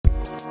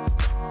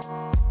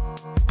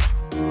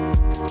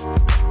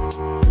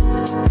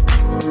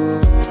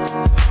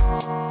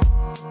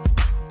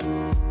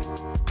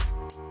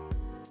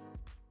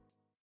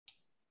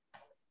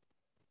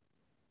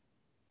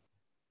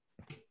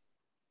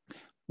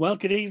Well,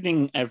 good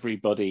evening,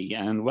 everybody,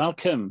 and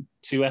welcome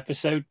to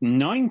episode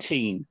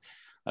 19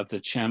 of the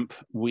Champ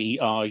We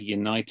Are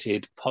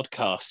United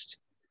podcast.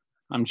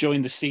 I'm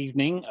joined this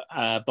evening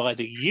by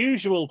the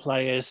usual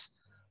players.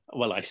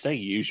 Well, I say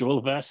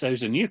usual.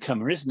 Verso's a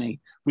newcomer, isn't he?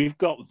 We've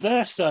got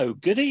Verso.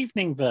 Good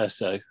evening,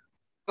 Verso.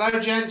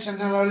 Hello, gents, and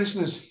hello,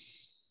 listeners.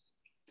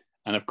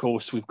 And of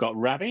course, we've got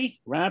Rabbi.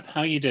 Rab,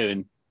 how are you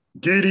doing?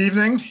 Good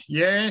evening.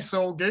 Yes,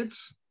 all good.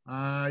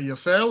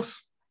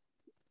 Yourselves?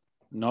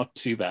 Not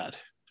too bad.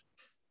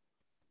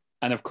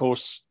 And of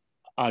course,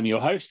 I'm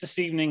your host this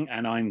evening,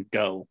 and I'm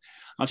Gull.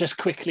 I'll just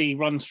quickly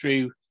run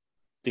through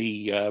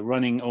the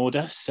running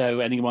order,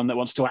 so anyone that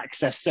wants to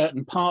access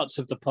certain parts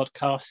of the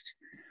podcast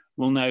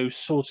will know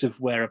sort of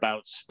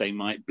whereabouts they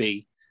might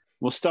be.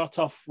 We'll start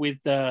off with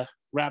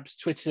Rab's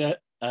Twitter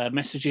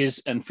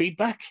messages and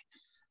feedback,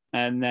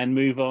 and then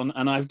move on.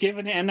 And I've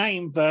given it a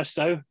name,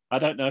 Verso. I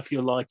don't know if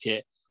you'll like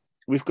it.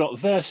 We've got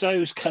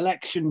Verso's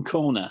Collection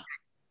Corner.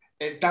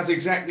 It does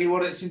exactly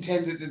what it's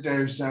intended to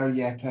do, so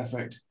yeah,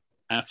 perfect.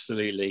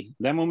 Absolutely.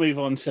 Then we'll move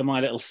on to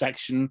my little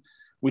section,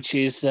 which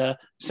is,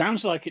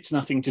 sounds like it's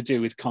nothing to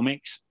do with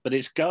comics, but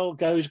it's Gull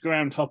Goes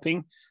Ground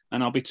Hopping,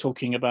 and I'll be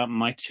talking about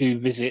my 2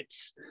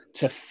 visits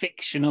to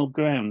fictional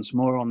grounds.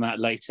 More on that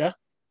later.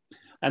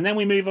 And then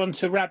we move on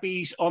to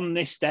Rabbi's On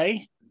This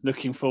Day.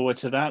 Looking forward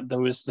to that.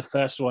 There was the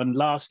first one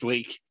last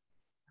week,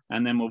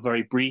 and then we'll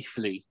very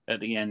briefly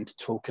at the end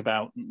talk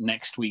about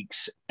next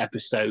week's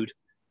episode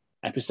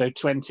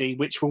 20,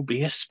 which will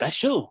be a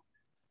special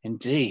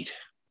indeed.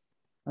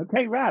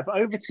 Okay, Rab,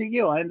 over to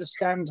you. I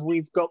understand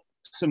we've got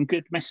some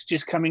good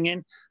messages coming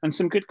in and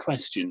some good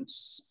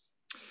questions.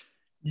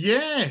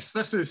 Yes,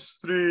 this is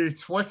through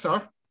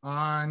Twitter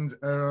and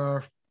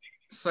our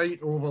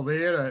site over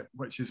there,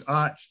 which is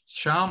at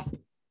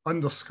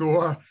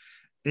champ_ARE,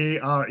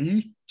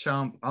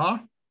 Champ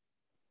R.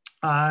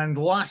 And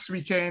last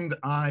weekend,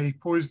 I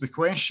posed the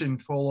question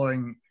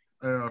following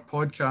our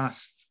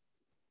podcast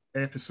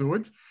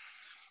episode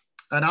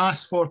and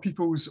asked for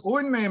people's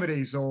own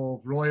memories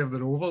of Roy of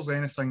the Rovers,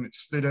 anything that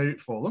stood out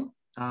for them.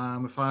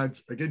 We've had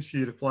a good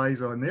few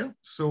replies on there.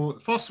 So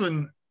the first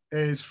one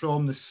is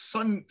from the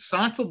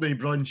Saturday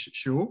brunch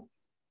show,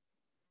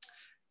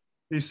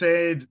 who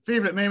said,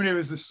 favourite memory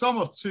was the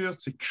summer tour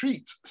to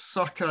Crete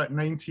circa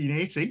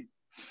 1980.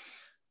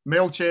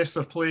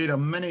 Melchester played a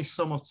mini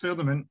summer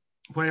tournament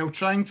while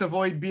trying to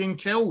avoid being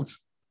killed.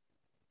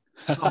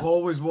 I've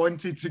always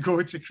wanted to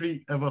go to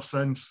Crete ever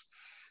since.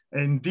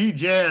 Indeed,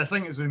 yeah, I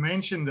think as we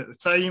mentioned at the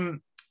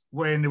time,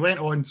 when they went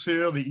on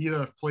tour, they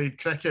either played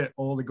cricket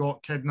or they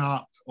got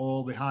kidnapped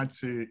or they had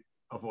to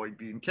avoid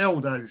being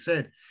killed, as he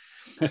said.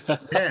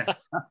 Yeah.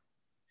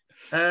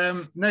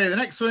 Now, the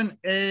next one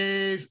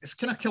it's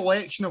kind of a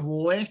collection of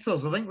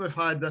letters. I think we've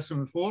had this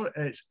one before.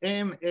 It's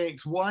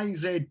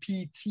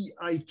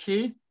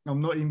MXYZPTIK.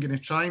 I'm not even going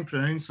to try and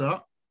pronounce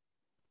that.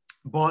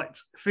 But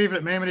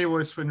favourite memory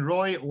was when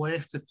Roy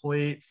left to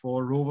play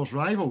for Rovers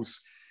rivals.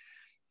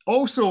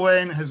 Also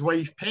when his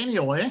wife Penny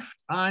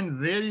left,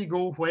 and there you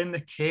go, when the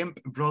Kemp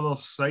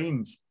brothers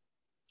signed.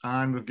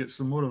 And we've got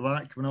some more of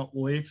that coming up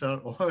later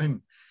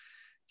on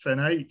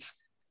tonight.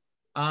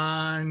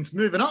 And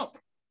moving up,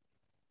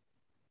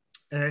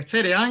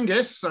 Terry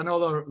Angus,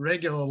 another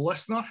regular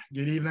listener.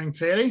 Good evening,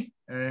 Terry.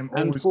 And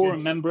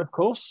forum member, of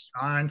course.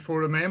 And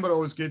forum member,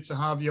 always good to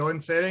have you on,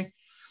 Terry.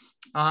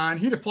 And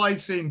he replied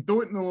saying,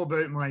 don't know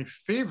about my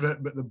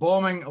favourite, but the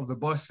bombing of the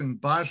bus in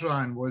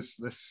Basran was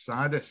the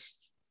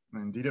saddest.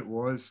 Indeed it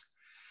was.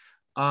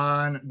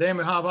 And then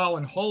we have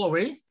Alan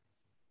Holloway,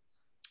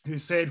 who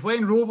said,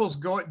 when Rovers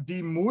got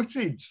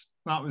demoted,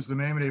 that was the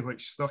memory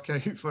which stuck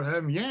out for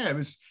him. Yeah, it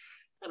was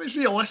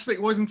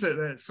realistic, wasn't it,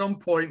 that at some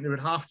point they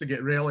would have to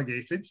get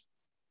relegated.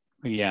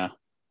 Yeah.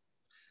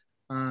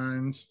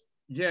 And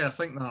yeah, I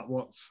think that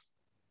worked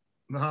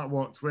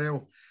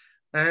well.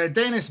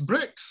 Dennis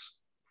Brooks,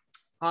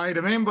 I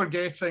remember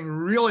getting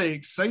really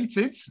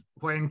excited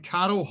when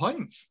Carol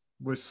Hunt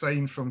was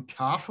signed from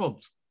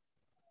Carford.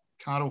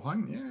 Carl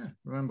Hunt, yeah,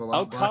 remember that.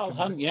 Oh, Carl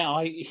Hunt,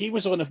 yeah, he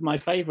was one of my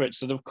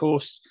favourites, and of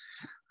course,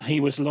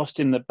 he was lost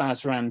in the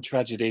Basran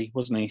tragedy,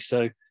 wasn't he?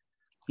 So,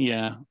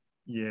 yeah.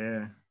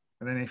 Yeah,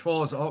 and then he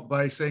follows it up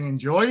by saying,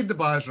 enjoyed the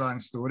Basran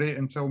story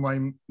until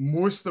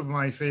most of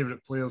my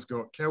favourite players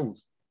got killed.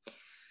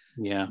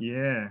 Yeah.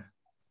 Yeah.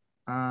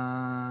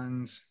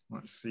 And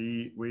let's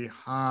see, we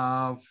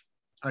have,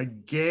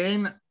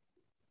 again,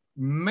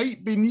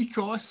 might be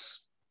Nikos.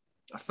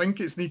 I think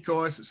it's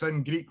Nikos, it's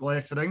in Greek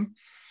lettering.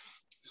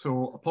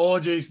 So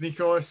apologies,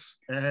 Nikos.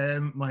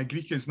 My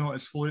Greek is not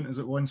as fluent as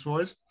it once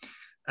was.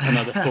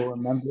 Another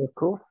forum member, of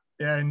course.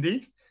 Yeah,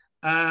 indeed.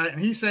 And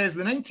he says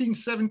the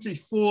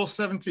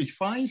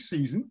 1974-75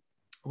 season,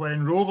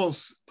 when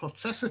Rovers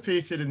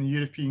participated in the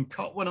European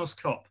Cup Winners'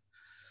 Cup,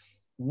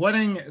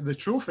 winning the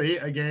trophy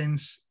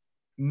against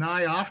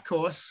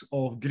Niarchos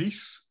of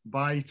Greece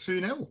by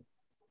 2-0.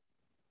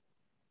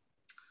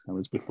 That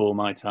was before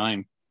my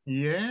time.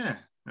 Yeah,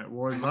 it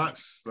was.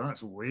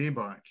 That's way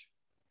back.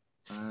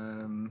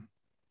 And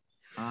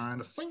I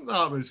think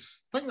that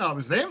was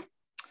them.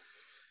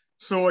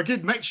 So a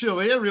good mixture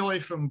there,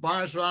 really, from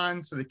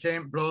Barsran to the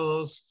Kent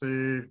brothers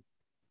to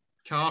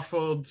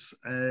Carford,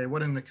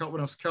 winning the Cup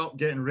Winners' Cup,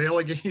 getting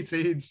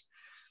relegated,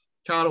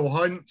 Carroll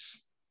Hunt.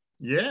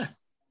 Yeah,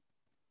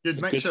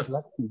 good mixture. Good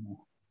selection.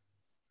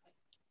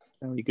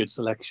 Very good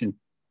selection.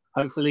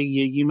 Hopefully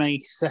you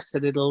may set a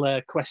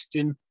little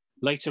question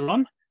later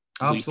on.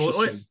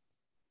 Absolutely.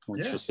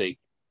 We shall see.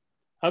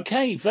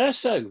 Okay,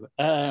 Verso,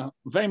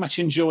 very much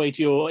enjoyed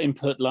your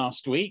input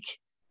last week.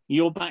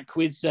 You're back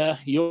with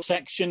your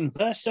section,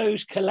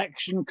 Verso's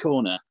Collection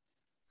Corner.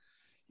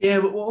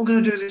 Yeah, but what I'm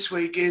going to do this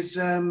week is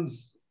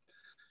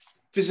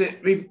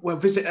visit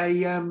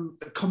a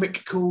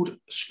comic called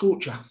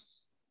Scorcher.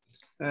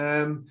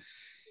 It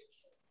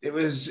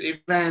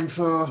ran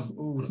for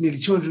nearly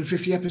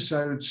 250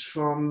 episodes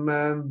from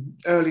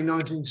early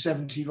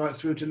 1970 right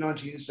through to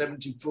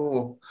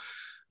 1974,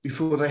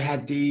 before they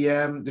had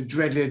the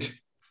dreaded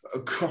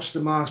across the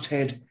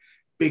masthead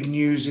big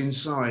news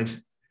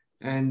inside.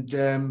 And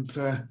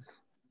for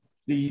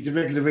the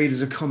regular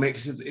readers of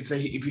comics,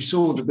 if you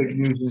saw the big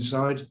news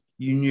inside,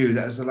 you knew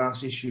that was the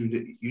last issue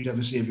that you'd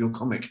ever see of your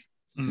comic.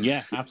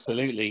 Yeah,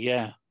 absolutely,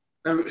 yeah.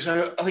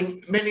 So I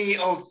think many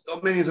of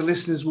the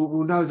listeners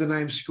will know the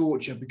name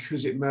Scorcher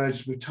because it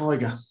merged with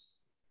Tiger.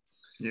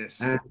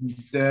 Yes. And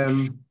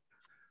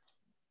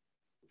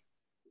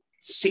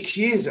 6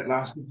 years at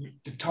last,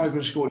 the Tiger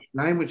and Scorcher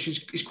name, which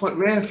is quite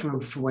rare for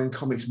when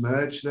comics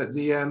merge. That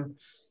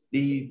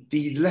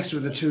the lesser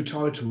of the two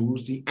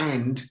titles, the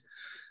and,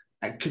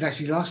 could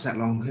actually last that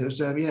long. It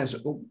was it's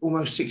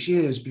almost 6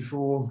 years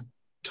before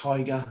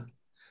Tiger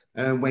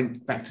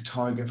went back to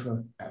Tiger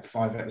for about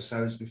 5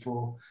 episodes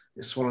before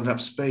it swallowed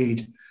up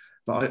Speed.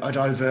 But I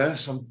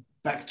diverse. I'm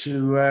back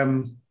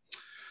to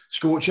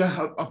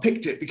Scorcher. I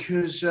picked it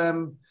because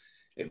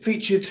it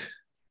featured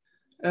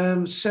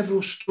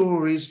several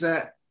stories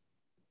that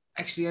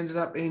actually ended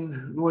up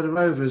in Roy the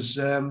Rovers.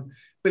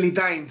 Billy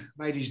Dane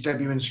made his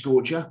debut in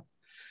Scorcher.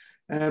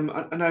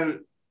 I know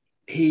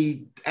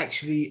he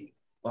actually,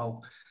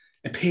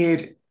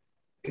 appeared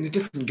in a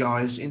different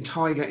guise in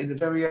Tiger in the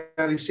very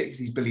early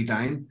 60s, Billy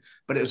Dane,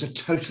 but it was a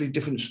totally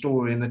different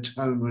story and the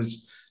tone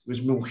was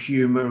more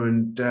humour,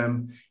 and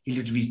he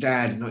lived with his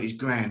dad, not his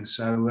gran.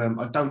 So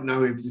I don't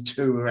know if the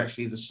two were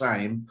actually the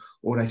same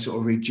or they sort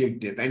of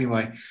rejigged it. But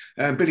anyway,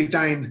 Billy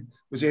Dane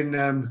was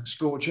in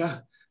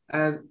Scorcher,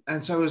 and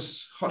so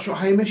was Hotshot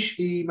Hamish.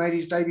 He made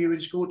his debut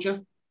in Scorcher.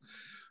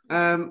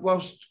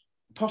 Whilst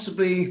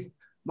possibly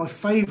my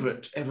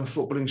favourite ever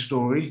footballing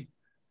story,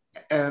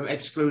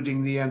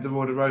 excluding the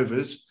Roy the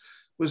Rovers,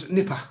 was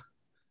Nipper.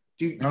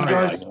 Do you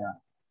guys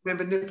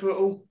remember Nipper at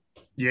all?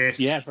 Yes.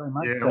 Yeah, very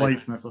much. Yeah, I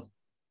like Nipper.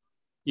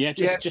 Yeah,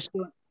 just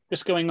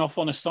going off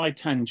on a side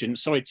tangent.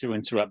 Sorry to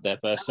interrupt there,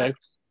 Verso.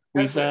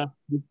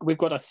 We've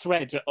got a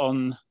thread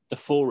on the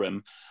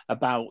forum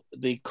about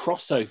the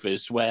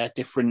crossovers where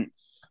different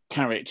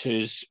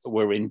characters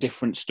were in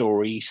different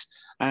stories,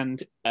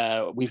 and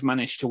we've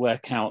managed to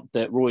work out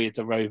that Roy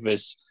the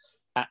Rovers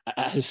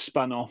has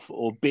spun off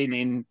or been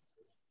in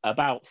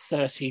about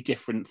 30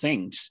 different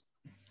things,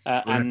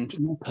 and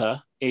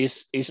Nipper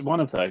is one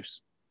of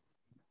those.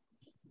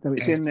 So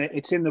it's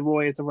in the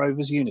Roy the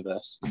Rovers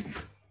universe.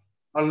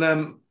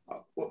 I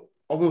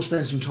will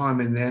spend some time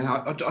in there.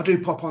 I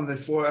do pop on the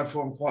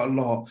forum quite a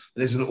lot.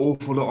 There's an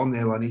awful lot on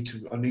there I need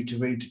to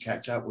read to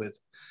catch up with.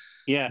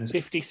 Yeah,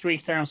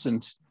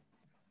 53,000.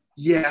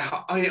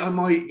 Yeah, I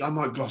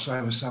might gloss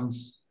over some.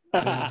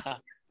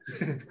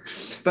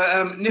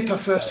 But Nipper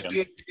first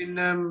appeared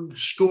in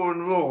Score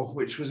and Raw,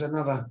 which was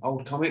another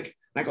old comic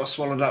that got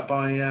swallowed up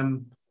by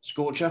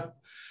Scorcher.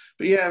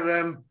 But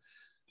yeah,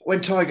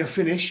 when Tiger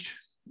finished,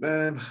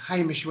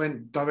 Hamish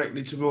went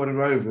directly to Roy the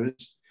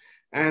Rovers.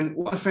 And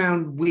what I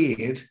found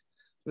weird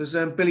was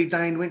Billy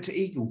Dane went to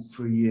Eagle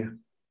for a year.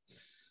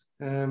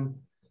 The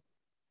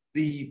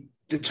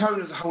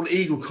tone of the whole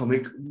Eagle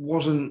comic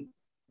wasn't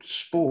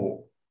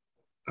sport.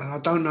 And I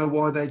don't know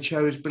why they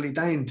chose Billy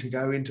Dane to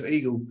go into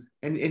Eagle.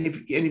 Any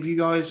of you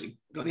guys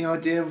got any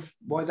idea of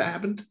why that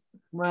happened?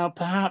 Well,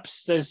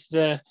 perhaps there's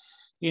they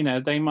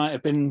might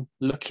have been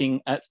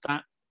looking at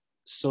that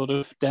sort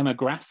of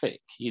demographic,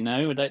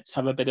 let's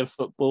have a bit of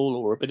football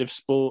or a bit of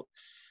sport.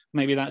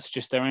 Maybe that's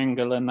just their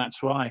angle, and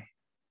that's why.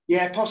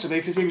 Yeah,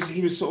 possibly, because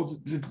he was sort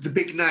of the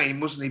big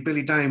name, wasn't he?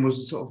 Billy Dane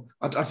was sort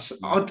of.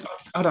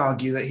 I'd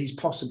argue that he's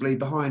possibly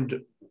behind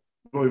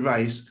Roy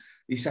Race,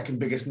 the second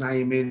biggest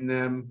name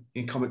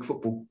in comic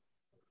football.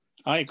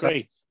 I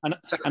agree, and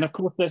of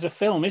course there's a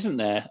film, isn't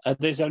there?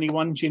 There's only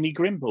one Jimmy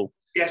Grimble.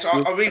 Yes,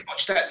 I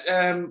rewatched that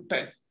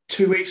about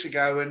 2 weeks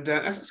ago, and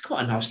that's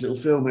quite a nice little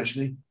film,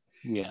 actually.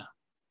 Yeah.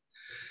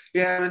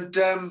 Yeah, and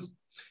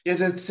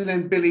so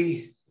then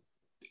Billy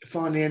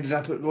finally ended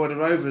up at Roy the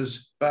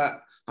Rovers,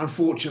 but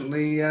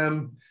unfortunately,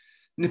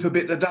 Nipper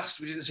bit the dust.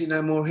 We didn't see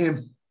no more of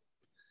him.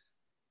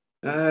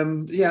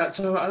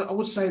 So I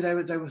would say they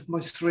were my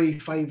three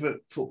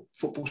favourite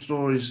football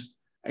stories,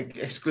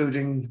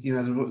 excluding the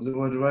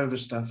Roy the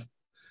Rovers stuff.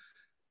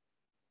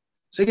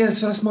 So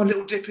so that's my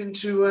little dip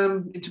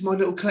into my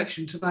little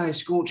collection today,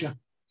 Scorcher.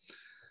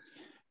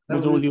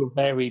 With all your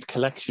varied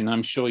collection,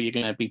 I'm sure you're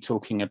going to be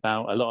talking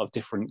about a lot of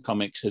different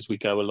comics as we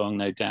go along,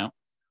 no doubt.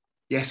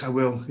 Yes, I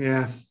will.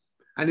 Yeah,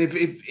 and if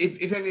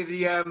any of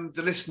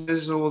the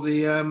listeners or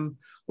the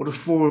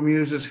forum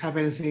users have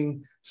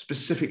anything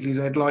specifically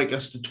they'd like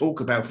us to talk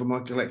about for my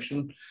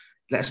collection,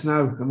 let us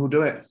know and we'll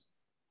do it.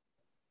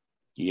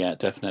 Yeah,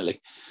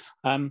 definitely.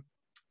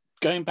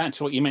 Going back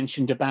to what you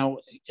mentioned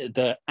about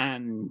the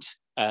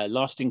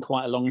lasting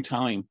quite a long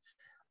time,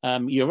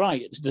 you're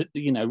right.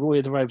 Roy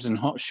of the Rovers and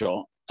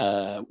Hotshot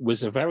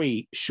was a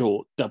very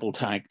short double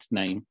tagged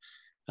name.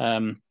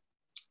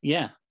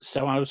 Yeah,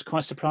 so I was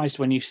quite surprised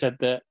when you said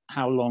that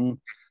how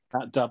long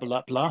that double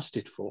up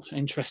lasted for.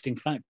 Interesting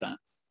fact, that.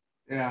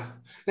 Yeah.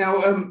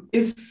 Now,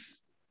 if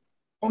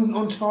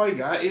on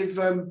Tiger,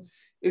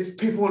 if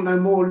people want to know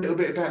more a little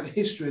bit about the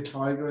history of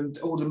Tiger and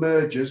all the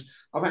mergers,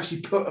 I've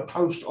actually put a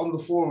post on the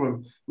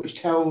forum which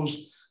tells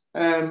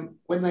when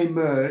they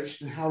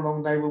merged and how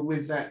long they were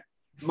with that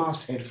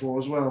masthead for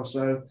as well.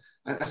 So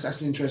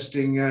that's an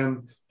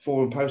interesting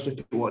forum post if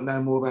people want to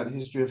know more about the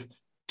history of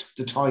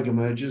the Tiger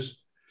mergers.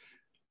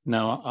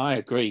 No, I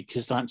agree,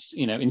 because that's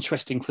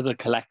interesting for the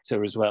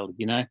collector as well.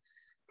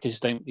 Because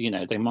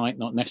they might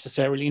not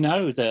necessarily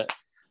know that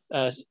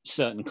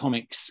certain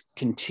comics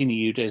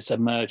continued as a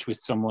merge with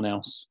someone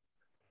else.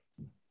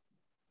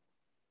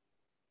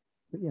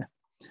 But yeah.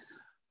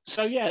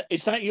 So yeah,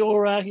 is that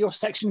your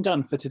section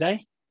done for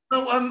today?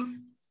 Well,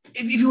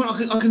 if you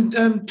want, I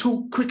can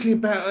talk quickly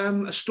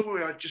about a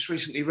story I just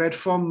recently read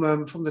from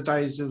the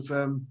days of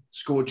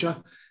Scorcher.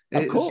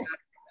 Of course.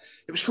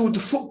 It was called The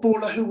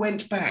Footballer Who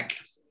Went Back,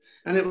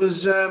 and it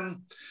was a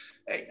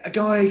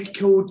guy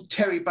called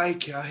Terry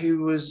Baker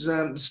who was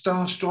the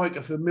star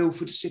striker for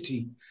Milford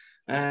City,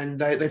 and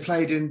they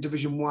played in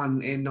Division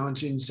 1 in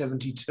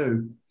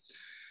 1972.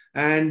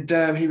 And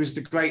he was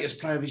the greatest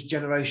player of his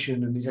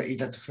generation, and he'd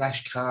had the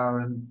flash car,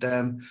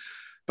 and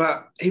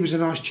but he was a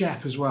nice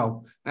chap as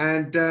well.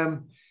 And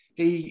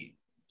he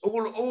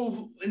all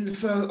on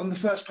the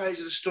first page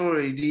of the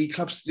story, the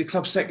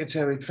club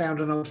secretary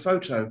found an old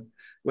photo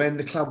when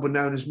the club were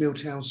known as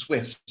Milltown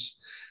Swifts,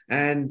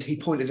 and he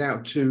pointed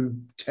out to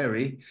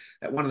Terry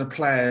that one of the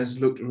players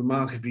looked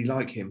remarkably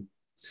like him.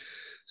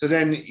 So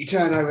then you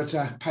turn over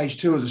to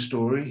page 2 of the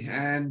story,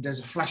 and there's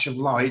a flash of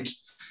light,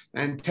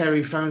 and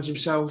Terry finds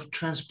himself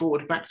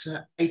transported back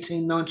to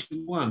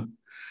 1891.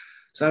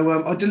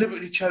 So I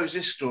deliberately chose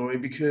this story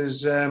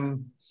because we're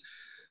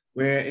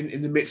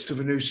in the midst of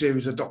a new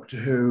series of Doctor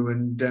Who,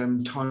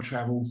 and time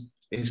travel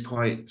is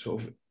quite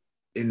sort of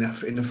in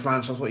the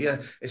front. So I thought, yeah,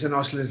 it's a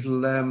nice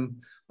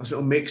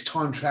little mix,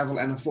 time travel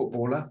and a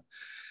footballer.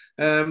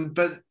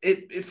 But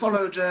it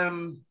followed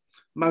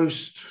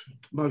most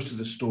of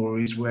the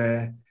stories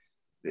where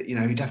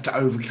he'd have to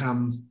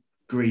overcome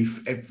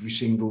grief every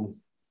single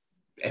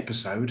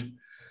episode.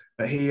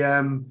 But he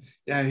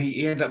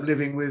ended up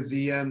living with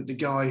the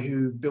guy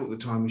who built the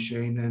time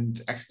machine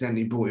and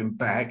accidentally brought him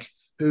back,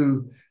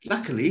 who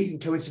luckily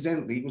and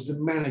coincidentally was the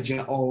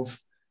manager of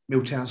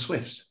Milltown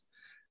Swifts.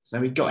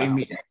 So he got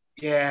him.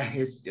 Yeah,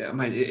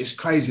 it's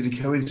crazy the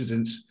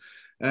coincidence.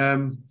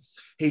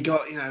 He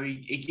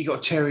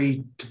got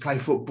Terry to play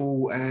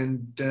football,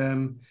 and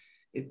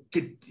it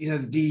did,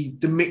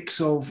 the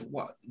mix of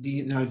what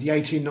the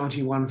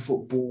 1891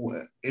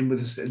 football in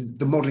with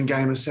the modern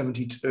game of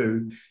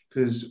 72,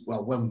 because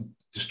when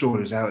the story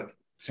was out,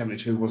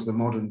 72 was the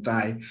modern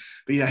day.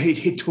 But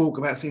he'd talk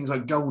about things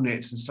like goal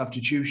nets and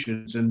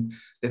substitutions, and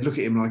they'd look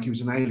at him like he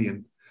was an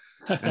alien.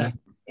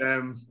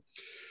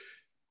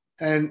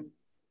 And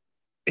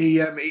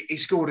he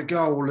scored a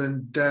goal,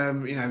 and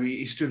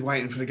he stood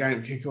waiting for the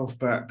game to kick off,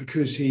 but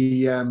because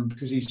he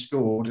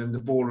scored and the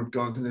ball had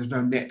gone and there was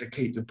no net to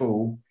keep the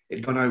ball, it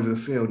had gone over the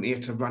field, and he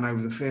had to run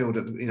over the field.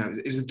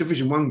 It was a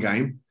Division 1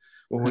 game,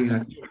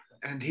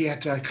 and he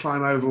had to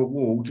climb over a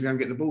wall to go and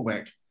get the ball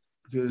back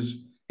because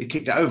he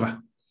kicked it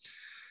over.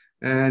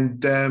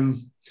 And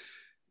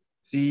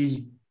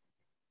he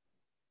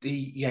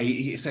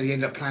said he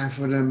ended up playing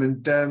for them,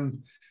 and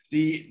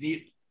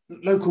the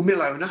local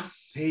mill owner,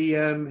 he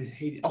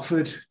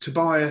offered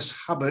Tobias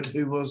Hubbard,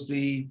 who was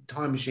the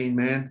time machine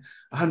man,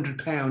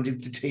 £100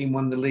 if the team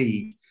won the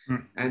league.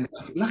 And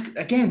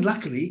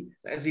luckily,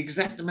 that's the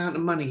exact amount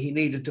of money he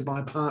needed to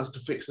buy parts to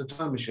fix the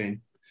time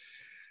machine.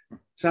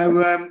 So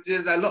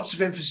there are lots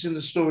of emphasis in the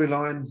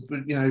storyline,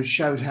 but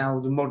showed how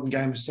the modern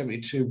game of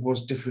 72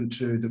 was different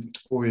to the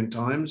Victorian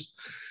times,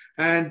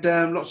 and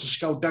lots of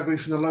skullduggery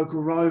from the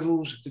local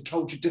rivals, the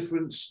culture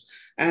difference,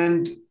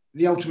 and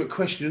the ultimate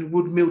question: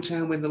 would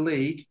Milltown win the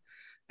league,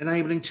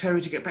 enabling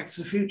Terry to get back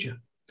to the future?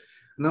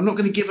 And I'm not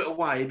going to give it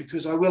away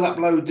because I will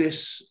upload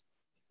this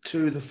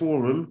to the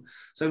forum.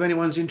 So if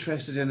anyone's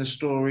interested in a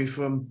story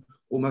from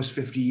almost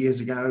 50 years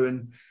ago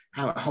and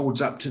how it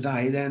holds up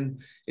today, then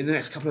in the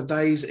next couple of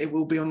days, it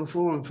will be on the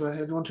forum for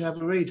everyone to have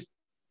a read.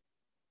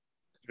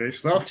 Great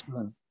stuff.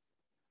 Excellent.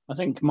 I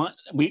think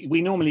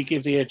we normally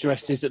give the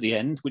addresses at the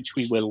end, which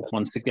we will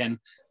once again,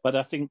 but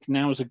I think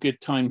now is a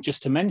good time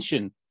just to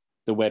mention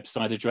the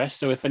website address.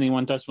 So if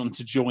anyone does want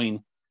to join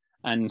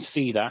and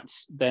see that,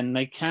 then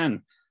they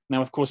can.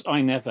 Now, of course,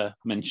 I never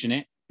mention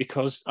it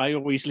because I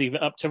always leave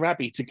it up to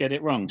Rabbi to get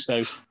it wrong.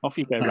 So off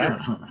you go,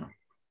 Rab.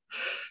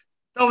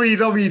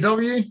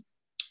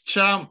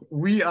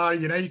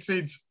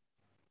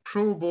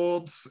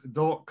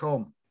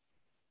 www.champweareunitedproboards.com.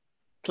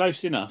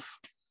 Close enough.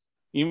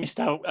 You missed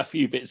out a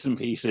few bits and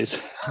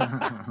pieces.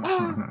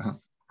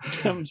 I'm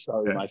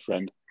sorry, my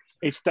friend.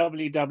 It's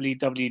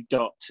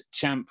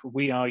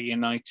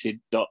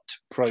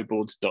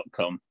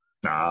www.champweareunited.proboards.com.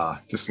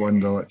 Just one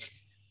dot.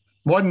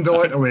 One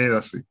dot away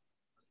this week.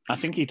 I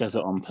think he does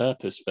it on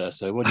purpose,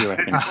 Verso. What do you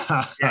reckon?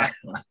 Yeah.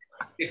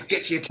 It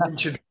gets the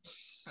attention.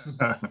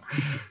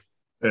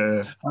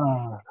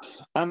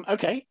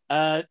 Okay.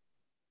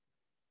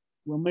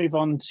 We'll move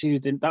on to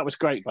that was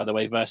great, by the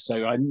way,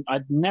 Verso.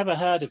 I'd never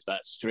heard of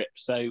that strip,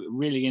 so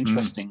really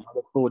interesting. I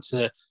look forward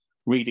to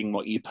reading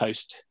what you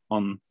post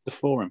on the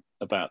forum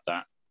about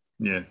that.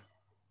 Yeah,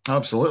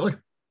 absolutely.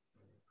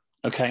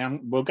 Okay,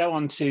 we'll go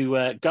on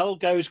to Gull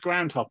Goes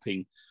Ground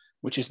Hopping,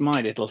 which is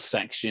my little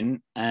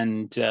section.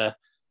 And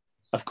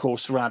of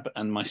course, Rab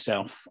and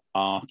myself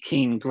are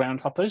keen ground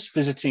hoppers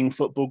visiting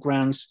football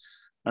grounds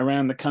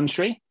around the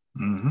country.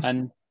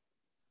 And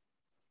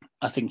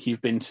I think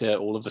you've been to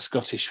all of the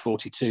Scottish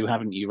 42,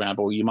 haven't you, Rab?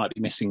 Or you might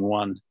be missing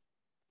one.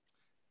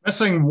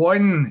 Missing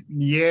one,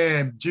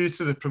 yeah, due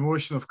to the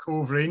promotion of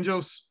Cove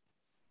Rangers.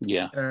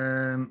 Yeah.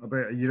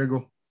 About a year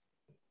ago.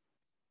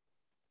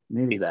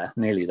 Nearly there.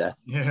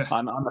 Yeah.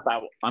 I'm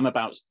about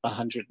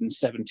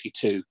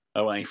 172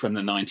 away from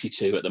the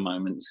 92 at the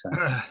moment. So,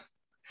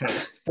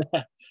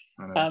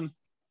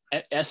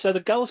 so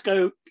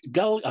the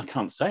Gull. I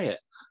can't say it.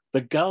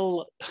 The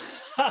Gull.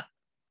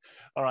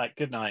 All right.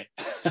 Good night.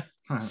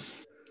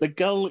 The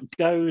Gull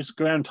Goes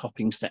Ground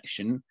Hopping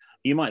section,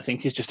 you might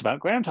think is just about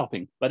ground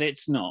hopping, but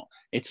it's not.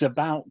 It's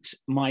about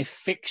my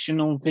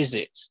fictional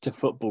visits to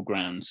football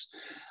grounds.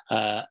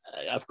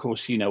 Of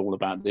course, you know all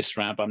about this,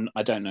 Rab.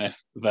 I don't know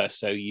if,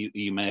 Verso,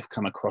 you may have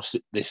come across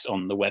this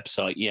on the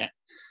website yet.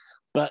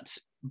 But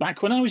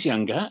back when I was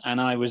younger and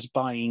I was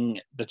buying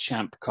the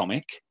Champ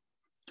comic,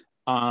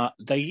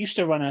 they used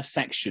to run a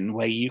section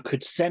where you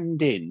could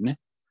send in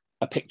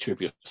a picture of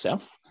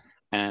yourself.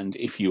 And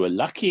if you were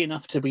lucky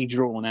enough to be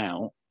drawn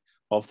out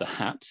of the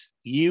hat,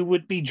 you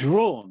would be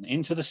drawn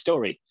into the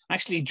story.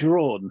 Actually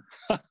drawn.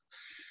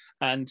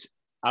 And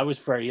I was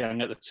very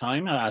young at the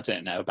time. I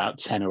don't know, about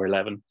 10 or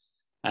 11.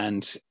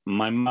 And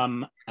my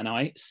mum and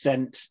I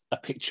sent a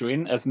picture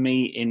in of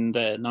me in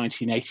the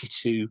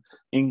 1982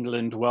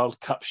 England World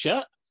Cup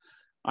shirt.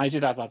 I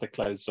did have other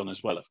clothes on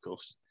as well, of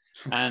course.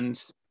 And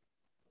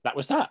that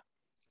was that.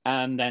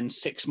 And then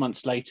 6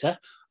 months later,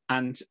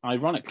 and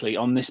ironically,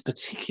 on this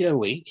particular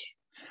week,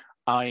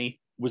 I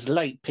was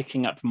late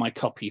picking up my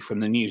copy from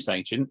the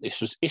newsagent.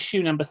 This was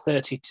issue number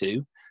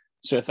 32.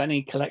 So if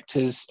any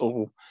collectors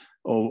or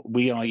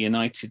We Are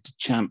United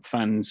Champ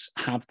fans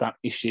have that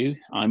issue,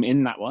 I'm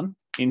in that one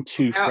in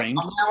two frames.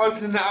 I'm now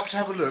opening that up to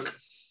have a look.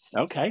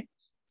 Okay.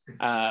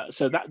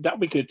 So that'd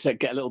be good to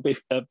get a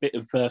bit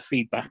of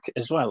feedback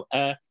as well.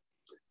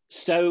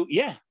 So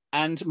yeah,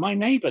 and my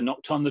neighbour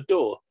knocked on the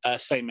door,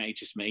 same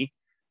age as me,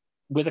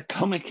 with a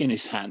comic in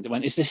his hand and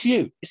went, "Is this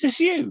you? Is this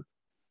you?"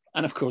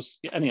 And of course,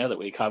 any other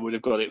week I would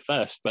have got it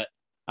first, but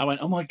I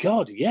went, "Oh my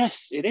God,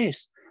 yes, it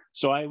is."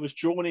 So I was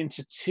drawn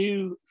into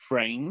 2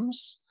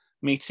 frames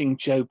meeting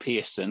Joe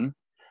Pearson.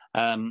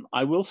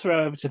 I will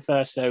throw over to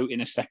Verso in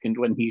a second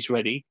when he's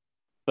ready.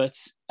 But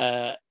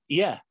they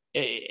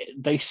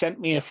sent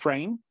me a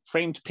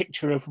framed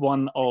picture of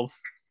one of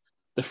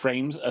the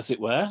frames, as it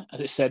were.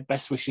 As it said,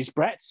 "Best wishes,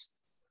 Brett,"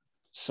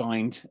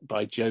 signed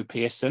by Joe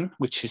Pearson,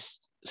 which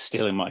is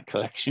still in my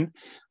collection.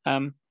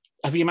 Have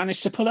you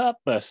managed to pull it up,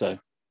 Verso?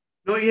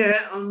 Not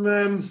yet.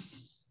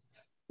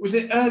 Was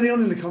it early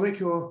on in the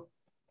comic or?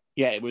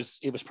 Yeah, it was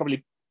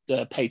probably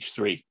page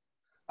 3.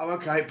 Oh,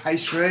 okay,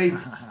 page 3.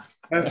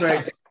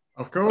 Perfect.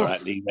 Of course. All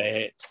right, leave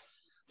it.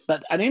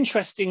 But an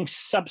interesting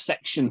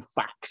subsection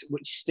fact,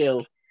 which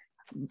still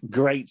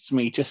grates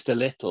me just a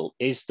little,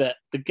 is that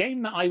the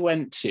game that I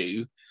went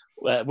to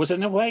was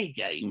an away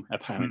game,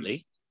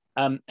 apparently.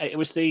 It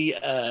was in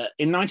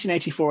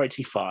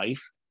 1984-85,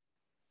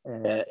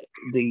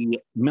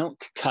 the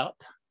Milk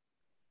Cup.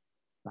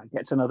 That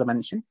gets another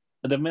mention.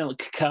 The Milk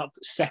Cup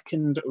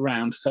second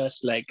round,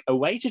 first leg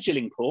away to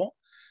Gillingport.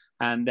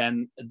 And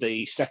then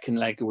the second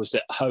leg was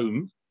at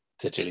home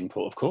to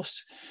Gillingport, of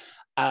course.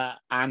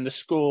 And the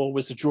score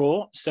was a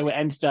draw. So it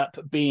ended up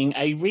being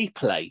a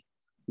replay,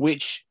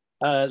 which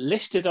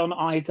listed on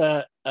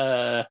either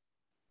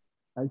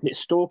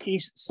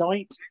Storky's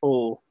site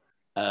or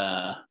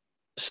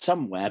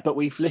somewhere, but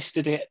we've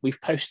posted it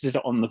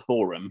on the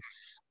forum.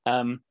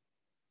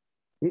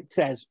 It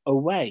says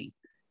away.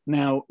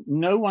 Now,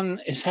 no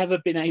one has ever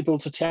been able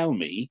to tell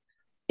me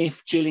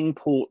if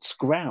Gillingport's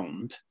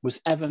ground was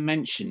ever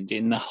mentioned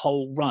in the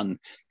whole run,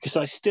 because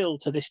I still,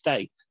 to this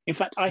day, in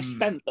fact, I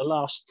spent the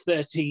last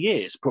 30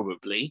 years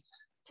probably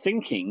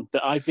thinking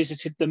that I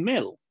visited the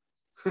mill,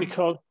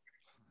 because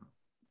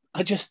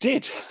I just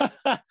did.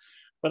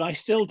 But I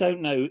still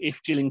don't know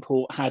if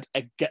Gillingport had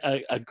a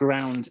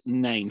ground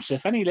name. So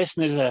if any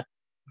listeners are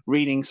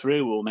reading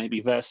through, or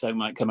maybe Verso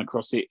might come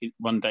across it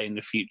one day in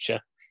the future.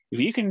 If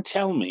you can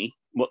tell me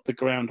what the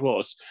ground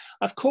was,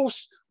 of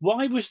course,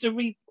 why was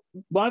the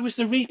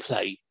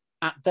replay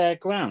at their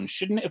ground?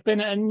 Shouldn't it have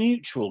been at a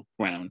neutral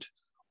ground,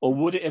 or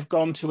would it have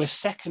gone to a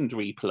second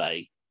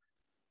replay?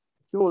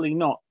 Surely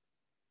not.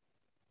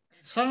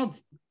 It's hard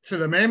to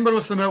remember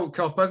with the Milk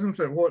Cup, isn't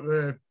it, what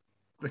the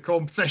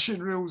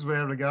competition rules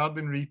were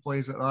regarding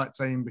replays at that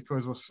time,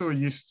 because we're so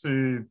used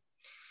to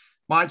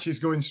matches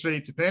going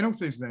straight to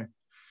penalties now.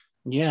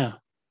 Yeah.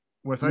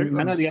 Without them.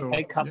 I know the So,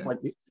 FA Cup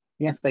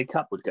the FA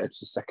Cup would go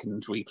to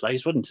second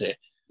replays, wouldn't it?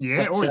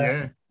 Yeah,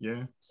 but,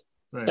 yeah.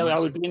 So it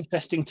would be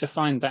interesting to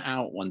find that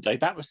out one day.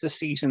 That was the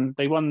season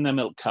they won the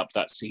Milk Cup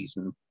that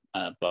season,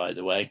 by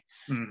the way.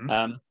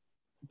 Mm-hmm.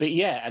 But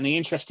yeah, and the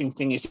interesting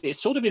thing is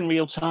it's sort of in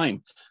real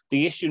time.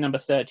 The issue number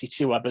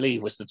 32, I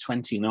believe, was the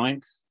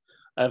 29th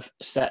of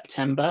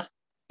September,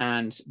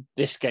 and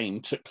this game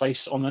took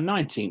place on the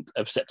 19th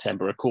of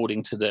September,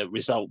 according to the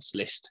results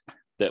list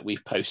that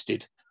we've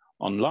posted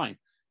online.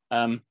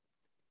 And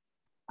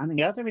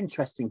the other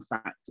interesting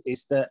fact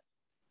is that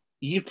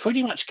you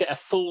pretty much get a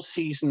full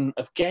season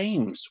of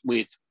games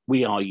with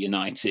We Are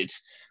United.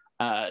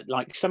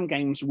 Like some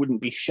games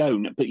wouldn't be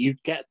shown, but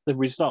you'd get the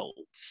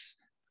results.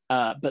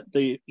 But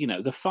the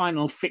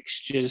final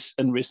fixtures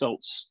and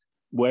results,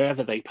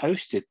 wherever they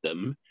posted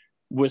them,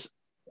 was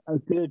a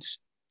good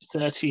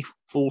 30,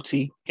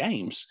 40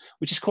 games,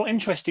 which is quite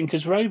interesting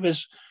because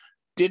Rovers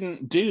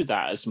didn't do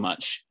that as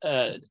much.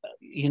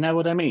 You know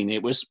what I mean?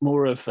 It was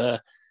more of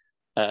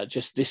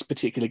just this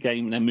particular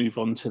game and then move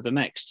on to the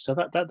next. So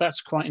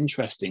that's quite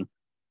interesting.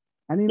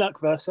 Any luck,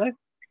 Verso?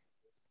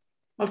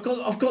 I've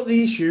got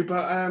the issue,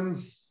 but I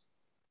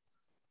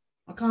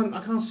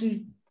can't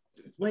see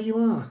where you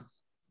are.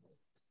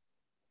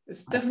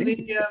 It's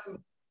definitely.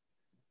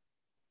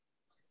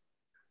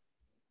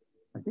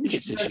 I think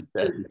it's issue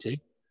 32.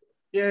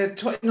 Yeah,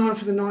 29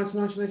 for the 9th,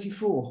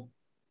 1984.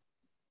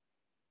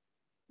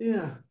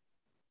 Yeah.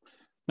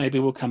 Maybe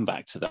we'll come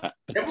back to that.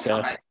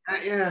 But,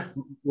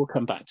 we'll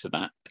come back to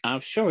that.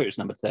 I'm sure it was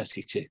number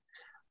 32.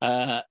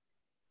 But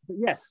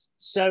yes,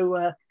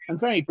 so, and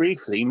very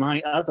briefly,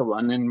 my other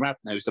one, and Rab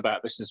knows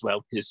about this as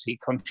well because he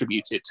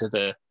contributed to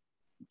the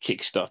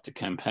Kickstarter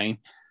campaign,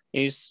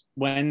 is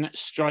when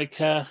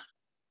Striker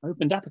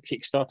opened up a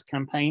Kickstarter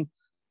campaign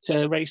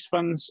to raise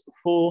funds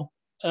for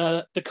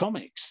the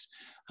comics.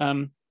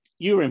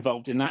 You were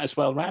involved in that as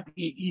well, Rab.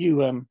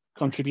 You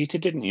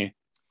contributed, didn't you?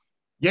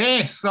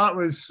 Yes, that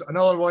was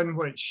another one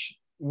which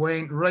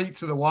went right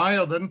to the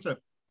wire, didn't it?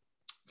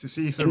 To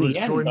see if there was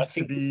going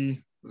to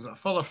be, was it a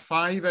further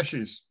 5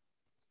 issues?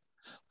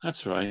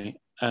 That's right.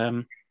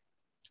 I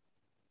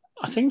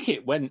think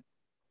it went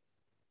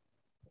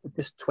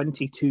just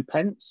 22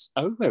 pence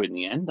over in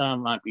the end. I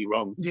might be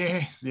wrong.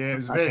 Yeah, it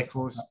was very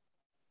close.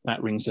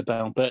 That rings a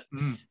bell. But,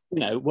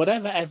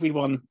 whatever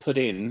everyone put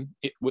in,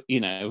 it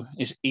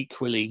is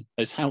equally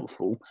as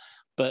helpful.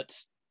 But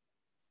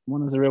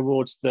one of the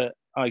rewards that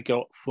I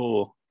got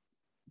for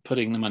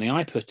putting the money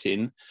I put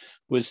in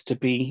was to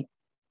be,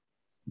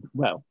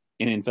 well,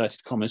 in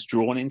inverted commas,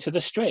 drawn into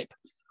the strip.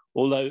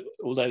 Although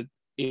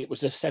it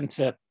was a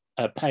centre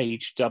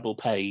page, double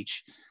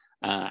page,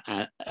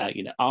 artwork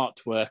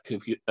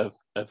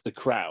of the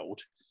crowd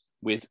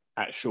with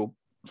actual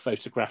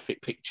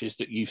photographic pictures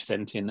that you've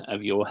sent in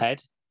of your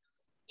head.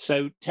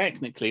 So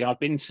technically, I've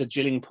been to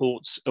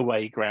Gillingport's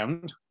away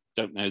ground,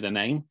 don't know the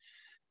name,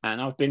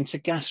 and I've been to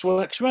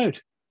Gasworks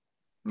Road.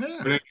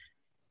 Yeah.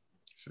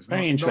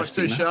 Very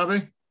interesting. Not too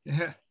shabby.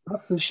 Yeah.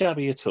 Not too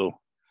shabby at all.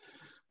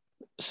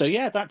 So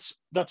yeah, that's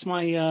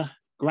my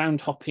ground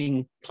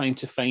hopping claim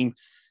to fame,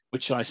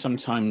 which I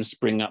sometimes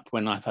bring up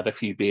when I've had a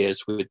few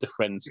beers with the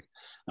friends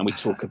and we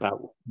talk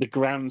about the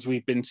grounds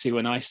we've been to.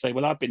 And I say,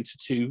 well, I've been to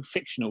 2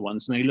 fictional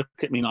ones. And they look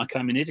at me like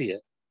I'm an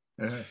idiot.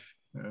 Yeah.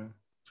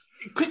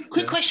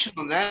 Quick question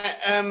on that.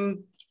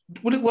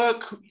 Would it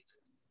work,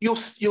 your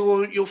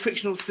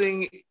fictional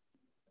thing,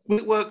 will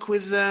it work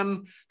with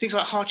things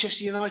like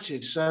Harchester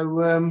United?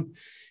 So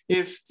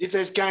if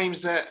there's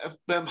games that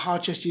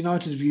Harchester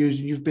United have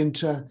used and you've been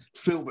to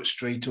Filbert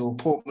Street or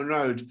Portman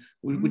Road,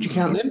 would you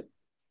count them?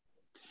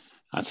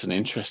 That's an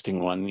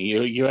interesting one.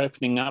 You're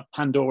opening up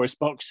Pandora's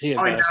box here.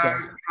 I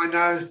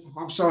know.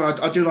 I'm sorry.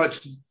 I do like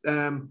to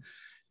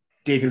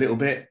dig a little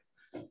bit.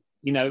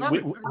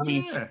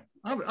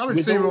 I would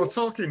say we were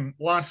talking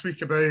last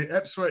week about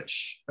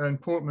Ipswich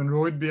and Portman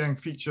Road being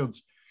featured,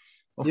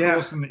 of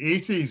course, in the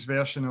 80s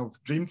version of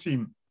Dream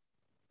Team.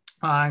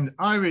 And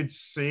I would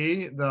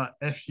say that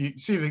if you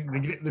see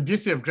the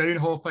beauty of ground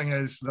hopping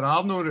is there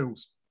are no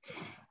rules,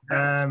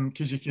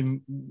 because you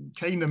can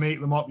kind of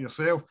make them up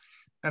yourself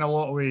in a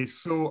lot of ways.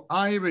 So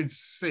I would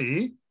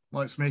say,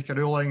 let's make a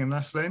ruling in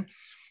this then.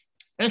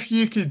 If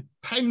you could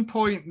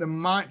pinpoint the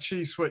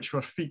matches which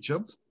were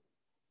featured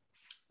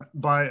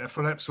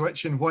for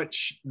Ipswich, in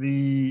which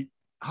the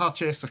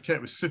Harchester kit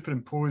was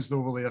superimposed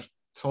over their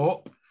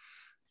top,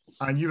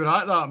 and you were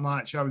at that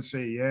match, I would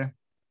say,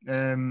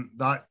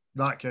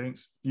 that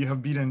counts. You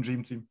have been in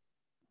Dream Team.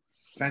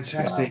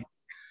 Fantastic.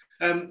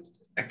 Wow.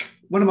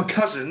 One of my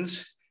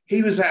cousins,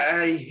 he was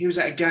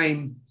at a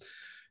game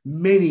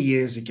many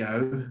years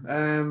ago.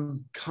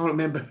 Can't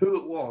remember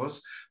who it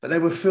was, but they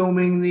were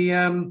filming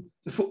the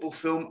football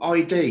film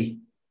ID.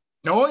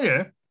 Oh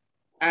yeah.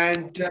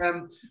 And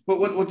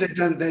what they'd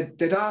done,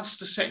 they'd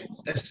asked a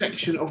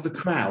section of the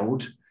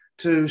crowd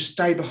to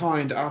stay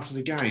behind after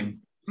the game.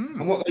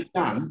 And what they'd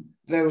done,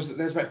 there's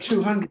about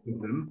 200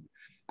 of them,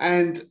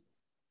 and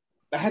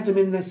they had them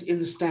in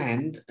the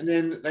stand, and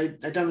then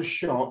they'd done a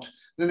shot.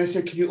 And then they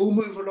said, "Can you all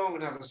move along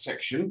another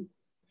section,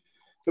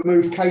 but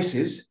move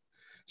cases?"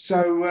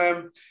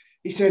 So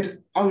he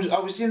said, "I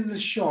was in the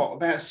shot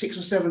about 6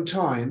 or 7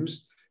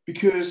 times."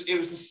 Because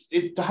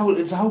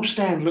the whole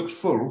stand looked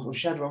full of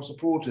Shadwell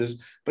supporters,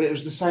 but it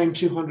was the same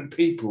 200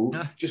 people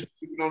just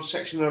moving on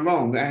section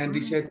along. And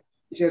he said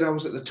I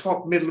was at the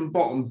top, middle, and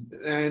bottom.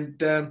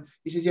 And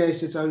he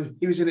said so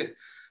he was in it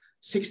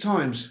 6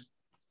 times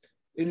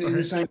in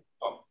the same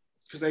spot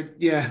because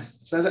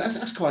So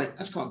that's quite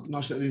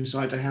nice little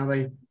insight to how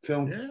they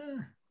film.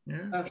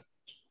 Yeah.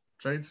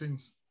 Trade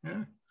scenes.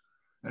 Yeah,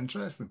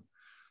 interesting.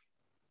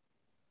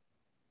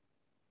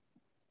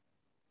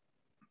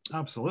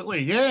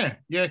 Absolutely, yeah,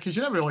 because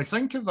you never really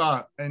think of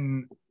that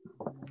in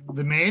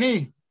the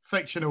many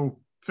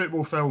fictional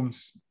football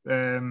films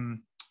that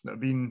have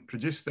been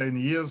produced down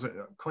the years,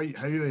 quite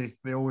how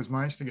they always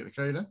manage to get the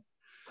crowd in.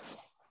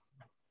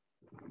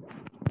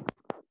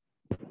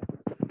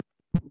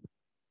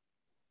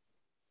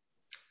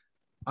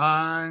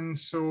 And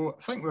so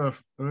I think we're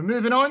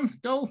moving on,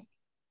 Gil.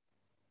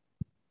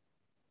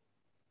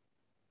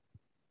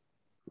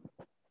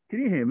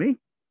 Can you hear me?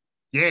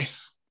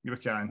 Yes, you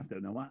can. I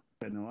don't know what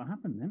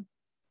happened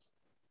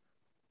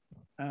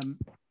then.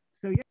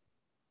 So yeah.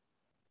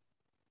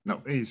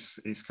 No, he's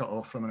cut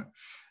off from it.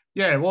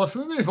 Yeah, well, if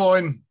we move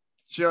on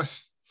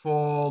just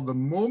for the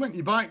moment,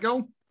 you back,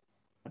 Gil?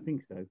 I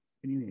think so.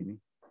 Can you hear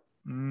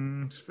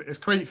me? It's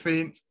quite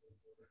faint.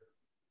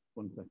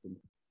 1 second.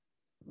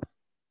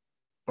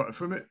 But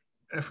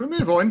if we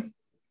move on,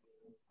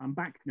 I'm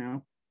back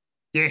now.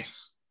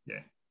 Yes.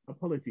 Yeah.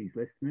 Apologies,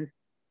 listeners.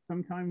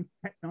 Sometimes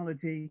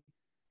technology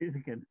is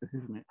against us,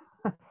 isn't it?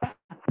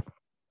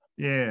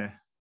 Yeah.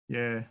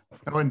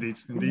 Oh, indeed.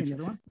 Good.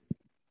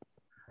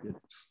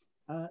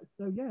 So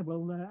yeah,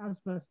 well, as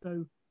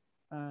Versto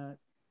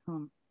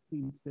can't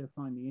seem to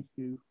find the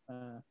issue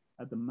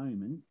at the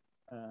moment,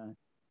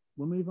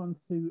 we'll move on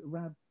to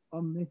Rab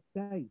on this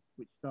day,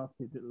 which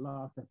started at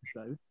last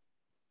episode,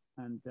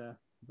 and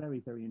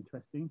very, very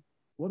interesting.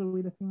 What are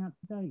we looking at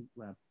today,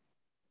 Rab?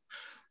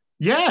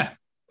 Yeah,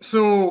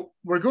 so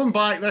we're going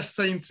back this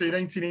time to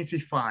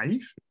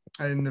 1985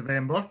 in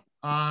November,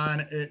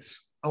 and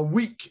it's a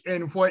week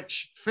in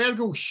which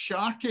Fergal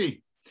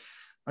Sharkey,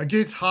 A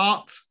Good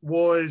Heart,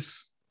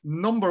 was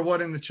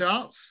 #1 in the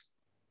charts.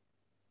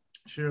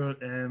 Sure,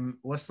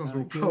 listeners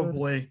will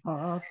probably...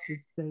 Hard to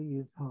say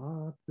is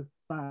hard to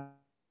find.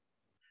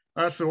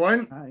 That's the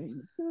one.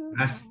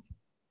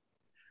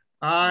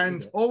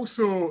 And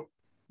also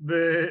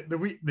the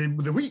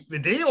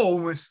day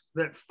almost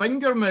that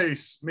Finger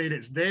Mouse made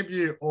its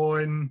debut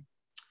on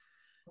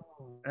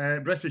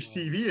British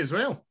TV as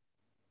well,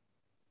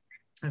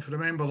 if you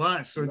remember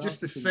that. So just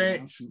to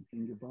set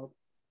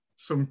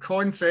some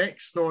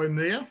context on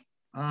there,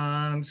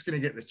 I'm just going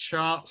to get the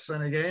charts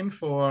in again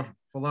for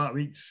that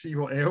week to see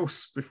what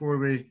else before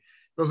we...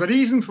 There's a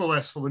reason for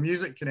this, for the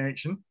music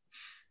connection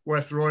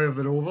with Roy of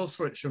the Rovers,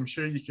 which I'm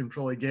sure you can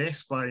probably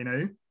guess by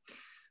now.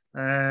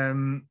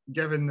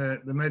 Given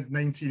the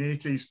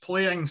mid-1980s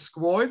playing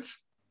squad.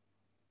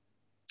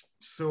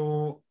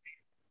 So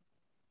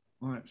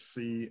let's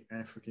see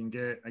if we can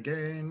get,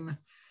 again,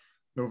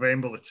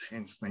 November the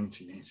 10th,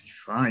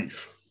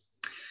 1985.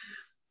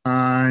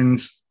 And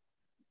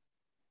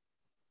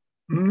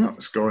no,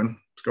 it's gone.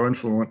 It's gone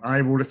for the moment.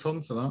 I will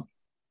return to that.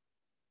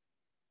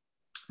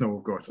 No,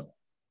 we've got it.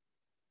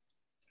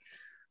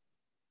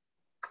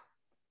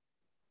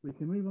 We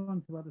can move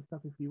on to other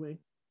stuff if you wish.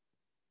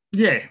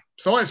 Yeah,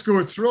 so let's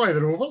go to Roy of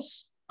the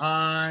Rovers,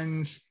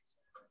 and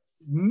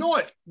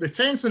not the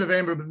 10th of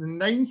November, but the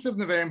 9th of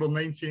November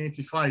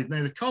 1985.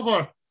 Now, the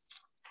cover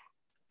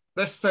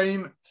this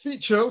time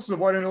features the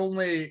one and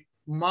only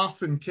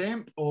Martin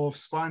Kemp of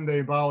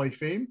Spandau Ballet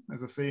fame,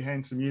 as I say,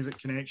 hence the music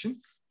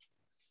connection.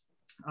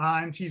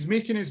 And he's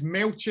making his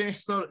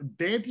Melchester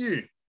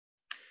debut.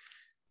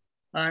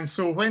 And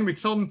so when we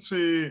turn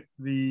to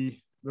the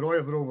Roy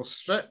of the Rovers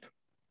strip,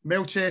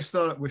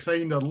 Melchester, we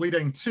find, are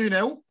leading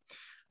 2-0.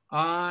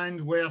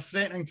 And we're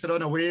threatening to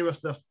run away with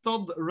the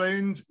third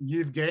round,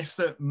 you've guessed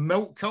it,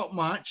 Milk Cup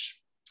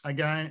match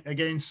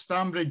against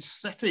Stambridge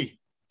City.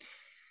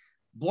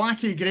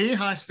 Blackie Gray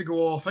has to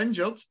go off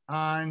injured,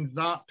 and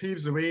that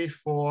paves the way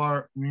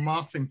for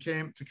Martin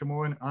Kemp to come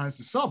on as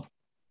the sub.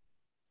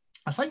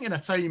 I think in a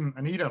time,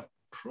 an era,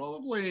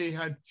 probably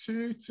had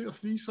two or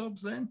three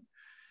subs then.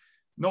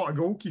 Not a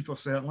goalkeeper,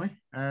 certainly,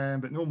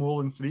 but no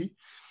more than 3.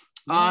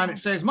 Yeah. And it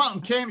says,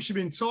 Martin Kemp should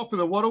be on top of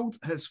the world.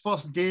 His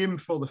first game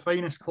for the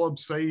finest club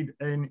side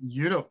in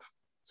Europe,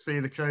 say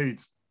the crowd.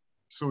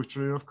 So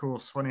true, of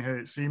course. Funny how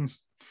it seems.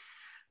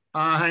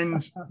 And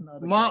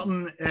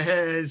Martin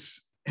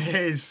is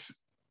is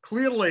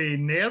clearly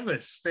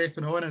nervous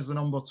stepping on as the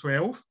number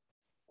 12.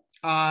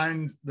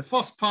 And the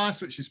first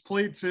pass, which is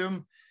played to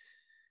him,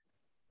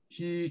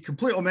 he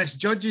completely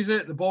misjudges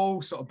it. The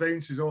ball sort of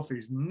bounces off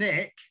his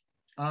neck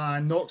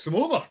and knocks him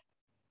over.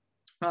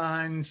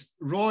 And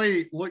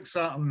Roy looks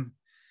at him,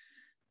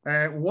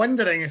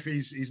 wondering if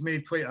he's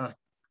made quite a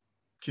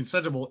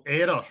considerable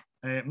error,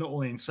 not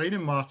only in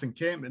signing Martin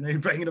Kemp, but now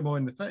bringing him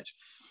on the pitch.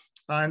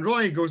 And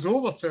Roy goes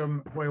over to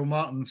him while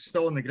Martin's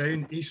still on the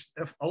ground.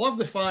 I love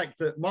the fact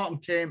that Martin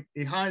Kemp,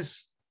 he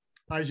has,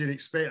 as you'd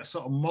expect, a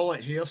sort of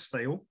mullet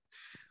hairstyle,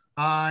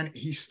 and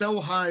he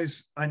still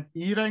has an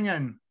earring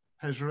in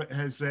his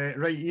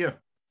right ear,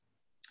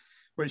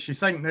 which you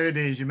think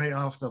nowadays you might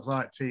have to have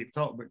that taped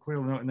up, but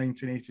clearly not in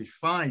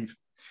 1985.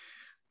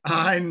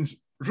 And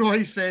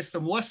Roy says to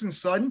him, "Listen,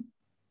 son,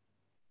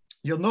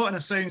 you're not in a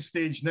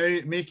soundstage now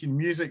making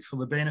music for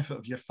the benefit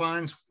of your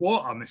fans.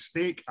 What a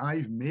mistake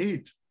I've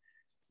made."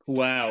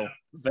 Wow,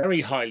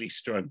 very highly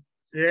strung.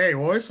 Yeah, he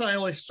was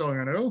highly strung,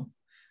 I know.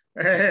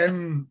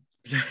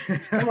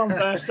 Come on,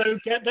 Verso,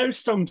 get those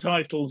song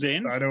titles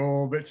in. I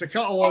know, but to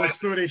cut a long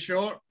story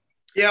short.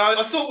 Yeah,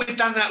 I thought we'd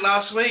done that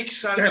last week,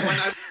 so too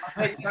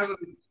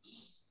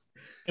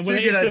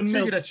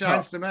good a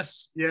chance to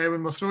miss. Yeah,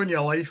 when we're throwing you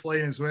a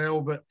lifeline as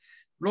well. But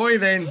Roy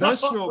then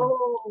does throw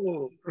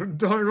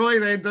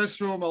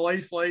him a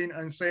lifeline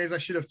and says, "I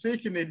should have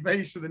taken the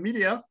advice of the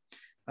media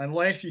and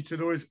left you to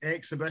those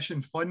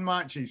exhibition fun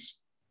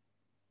matches."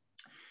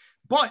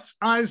 But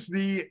as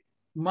the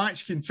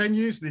match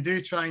continues, they do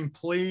try and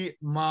play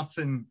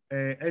Martin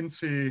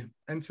into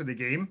the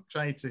game,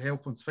 trying to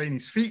help him to find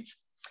his feet.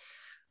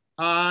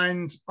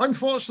 And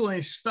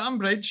unfortunately,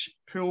 Stambridge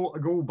pull a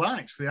goal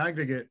back. So the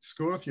aggregate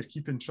score, if you're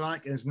keeping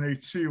track, is now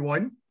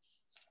 2-1,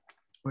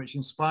 which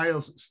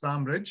inspires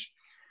Stambridge.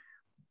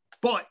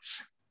 But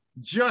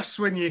just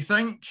when you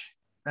think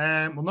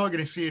we're not going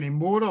to see any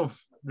more of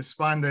the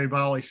Spandau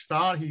Ballet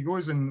star, he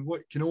goes in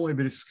what can only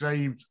be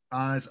described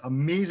as a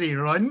mazy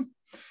run,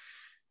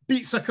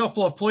 beats a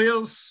couple of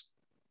players,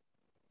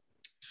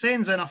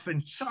 sends in a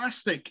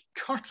fantastic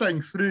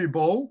cutting through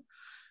ball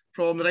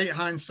from the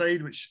right-hand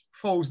side, which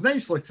falls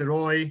nicely to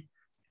Roy.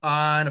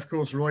 And, of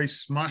course, Roy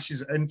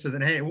smashes it into the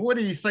net. What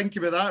do you think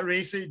about that,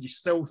 Racy? Do you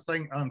still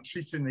think I'm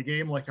treating the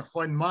game like a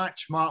fun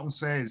match? Martin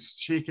says,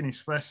 shaking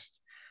his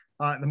fist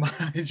at the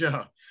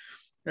manager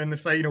in the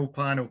final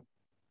panel.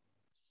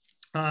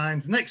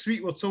 And next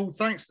week, we're told,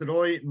 thanks to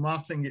Roy,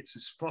 Martin gets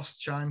his first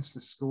chance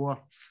to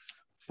score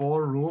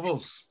for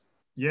Rovers.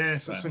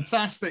 Yes, it's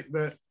fantastic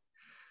that,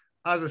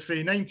 as I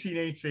say,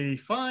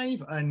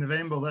 1985 and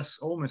November,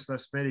 almost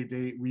this very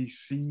day, we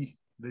see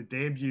the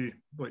debut,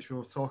 which we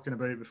were talking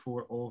about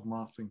before, of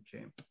Martin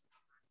Kemp.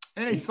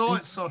 Any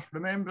thoughts or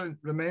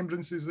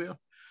remembrances there?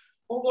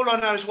 All I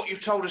know is what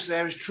you've told us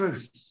there is true.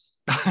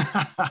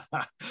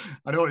 I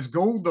know it's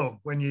gold though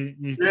when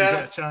you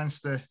get a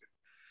chance to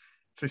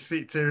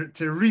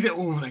read it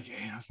over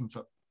again, isn't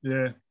it?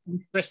 Yeah.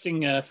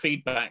 Interesting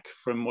feedback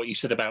from what you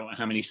said about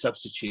how many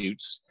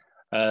substitutes.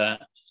 There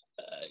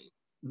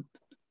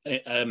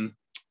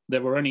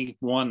were only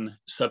one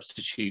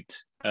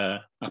substitute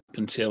up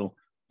until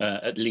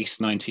at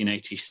least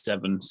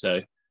 1987.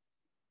 So,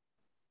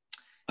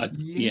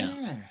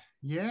 yeah.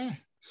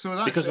 So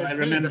that's because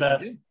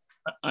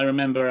I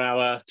remember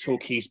our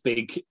Torquay's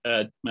big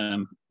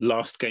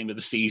last game of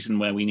the season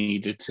where we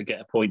needed to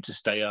get a point to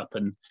stay up,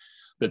 and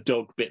the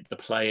dog bit the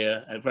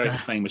player. A very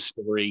famous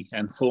story,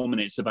 and 4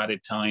 minutes of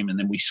added time, and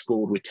then we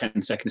scored with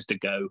 10 seconds to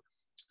go.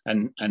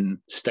 And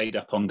stayed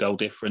up on goal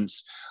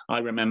difference. I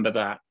remember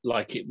that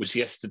like it was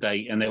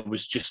yesterday, and there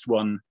was just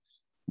one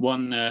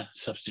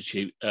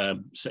substitute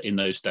in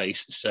those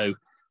days. So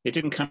it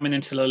didn't come in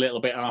until a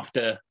little bit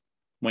after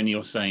when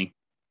you're saying.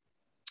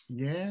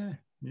 Yeah,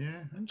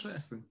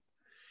 interesting.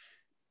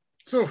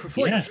 So if we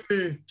flick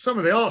through some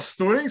of the other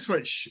stories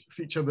which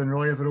featured in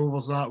Roy of the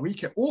Rovers that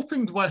week, it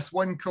opened with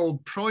one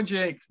called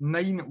Project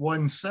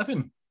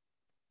 917.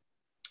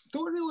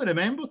 Don't really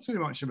remember too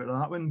much about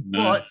that one,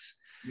 but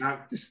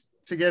just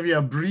to give you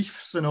a brief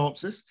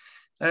synopsis,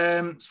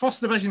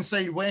 First Division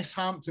side West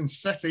Hampton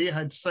City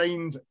had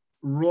signed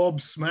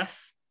Rob Smith,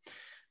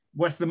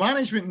 with the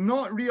management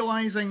not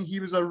realising he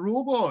was a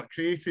robot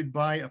created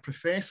by a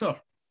professor.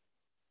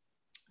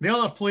 The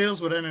other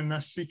players were in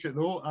this secret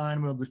though,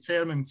 and were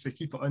determined to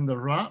keep it under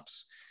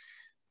wraps.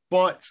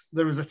 But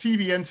there was a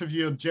TV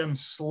interviewer, Jim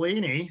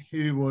Slaney,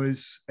 who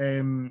was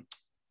on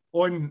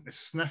the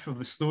sniff of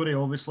the story,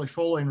 obviously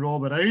following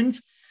Rob around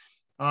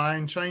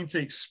and trying to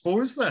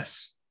expose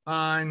this.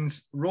 And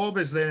Rob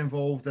is then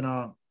involved in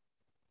a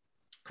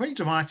quite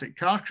dramatic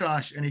car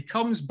crash, and he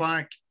comes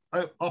back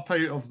up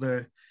out of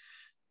the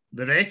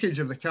wreckage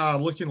of the car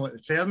looking like the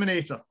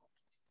Terminator,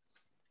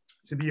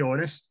 to be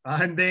honest,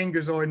 and then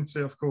goes on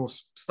to, of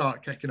course,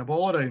 start kicking a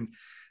ball around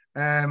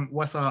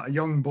with a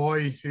young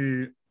boy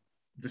who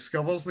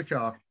discovers the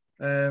car.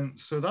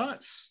 So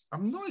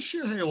I'm not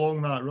sure how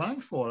long that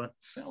ran for. I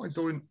certainly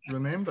don't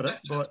remember it,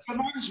 but it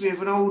reminds me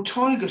of an old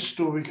Tiger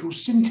story called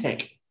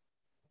Syntec.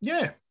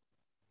 Yeah.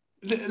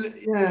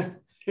 Yeah,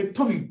 it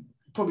probably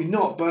probably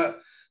not,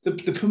 but the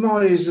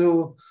Permayas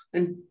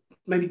and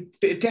maybe a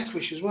bit of Death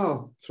Wish as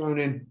well thrown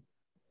in.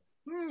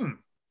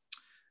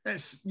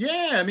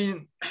 I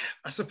mean,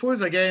 I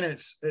suppose again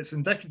it's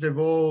indicative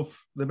of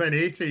the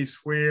mid-80s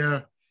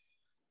where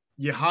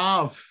you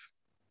have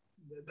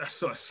this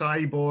sort of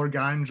cyborg,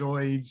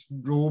 android,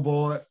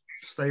 robot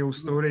style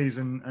stories,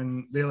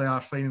 and there they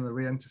are finding their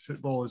way into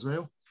football as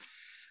well.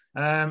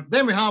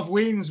 Then we have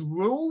Wayne's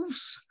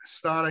Wolves,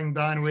 starring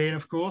Dan Wayne,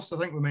 of course. I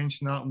think we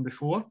mentioned that one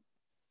before,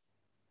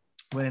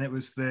 when it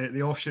was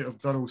the offshoot of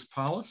Durrell's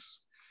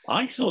Palace.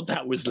 I thought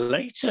that was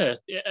later.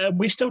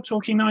 We're still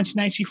talking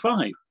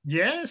 1985.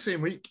 Yeah,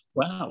 same week.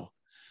 Wow.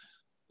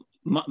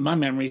 My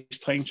memory is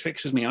playing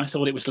tricks with me. I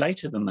thought it was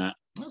later than that.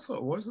 I thought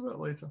it was a bit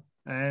later.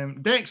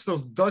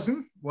 Dexter's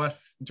Dozen,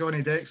 with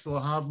Johnny Dexter, the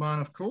hard man,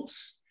 of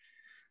course.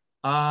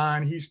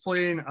 And he's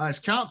playing as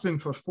captain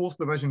for 4th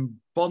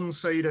Division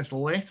Burnside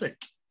Athletic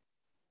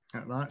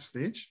at that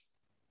stage.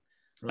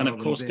 And of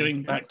course,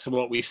 going back to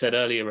what we said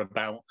earlier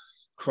about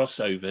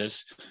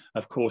crossovers,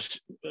 of course,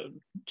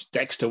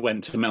 Dexter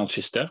went to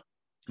Melchester.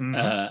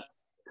 Mm-hmm.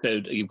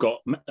 So you've got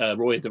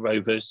Roy of the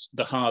Rovers,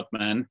 the Hard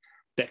Man,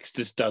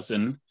 Dexter's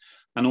Dozen,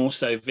 and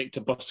also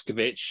Victor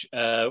Boscovich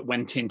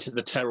went into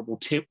the Terrible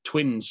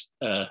Twins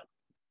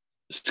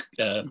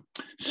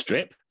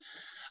strip.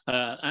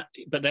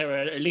 But there are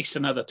at least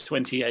another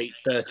 28,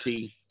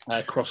 30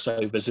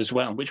 crossovers as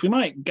well, which we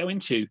might go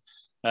into.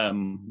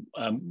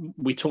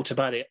 We talked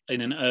about it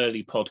in an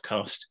early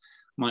podcast.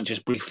 Might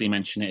just briefly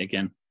mention it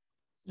again.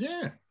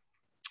 Yeah.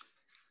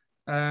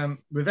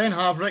 We then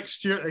have Rick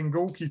Stewart in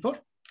goalkeeper,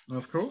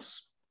 of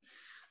course.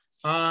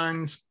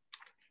 And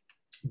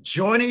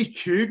Johnny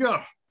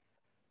Cougar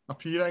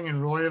appearing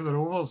in Roy of the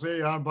Rovers. There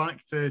you are,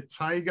 back to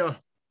Tiger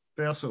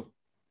Verso.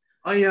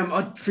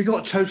 I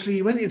forgot totally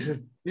you went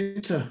into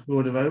Roy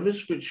of the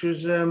Rovers, which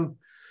was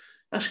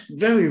that's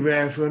very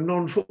rare for a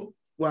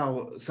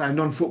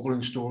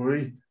non-footballing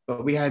story.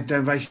 But we had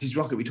Races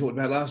Rocket we talked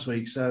about last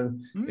week, so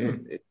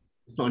it's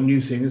not a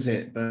new thing, is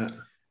it? But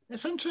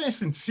it's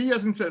interesting to see,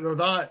 isn't it, though,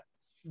 that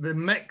the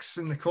mix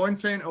and the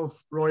content of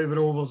Roy of the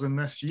Rovers in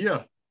this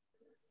year.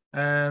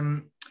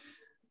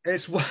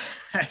 It's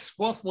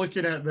worth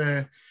looking at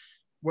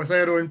with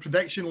our own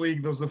prediction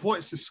league. There's the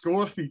What's the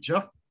Score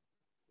feature.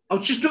 I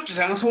just looked at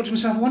that and I thought to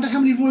myself, I wonder how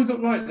many Roy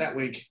got right that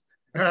week.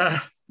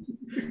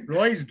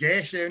 Roy's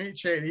guess, I need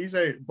to check these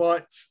out.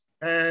 But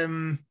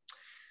the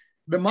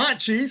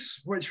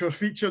matches which were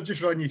featured,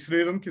 just run you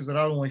through them because there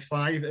are only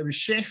 5. It was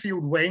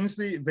Sheffield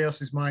Wednesday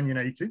versus Man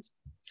United.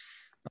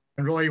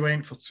 And Roy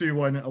went for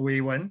 2-1 away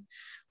win.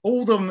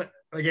 Oldham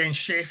against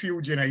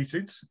Sheffield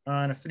United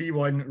and a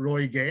 3-1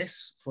 Roy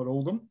guess for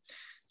Oldham.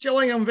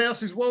 Gillingham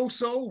versus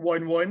Walsall,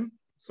 1-1.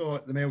 So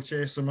the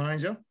Melchester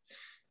manager.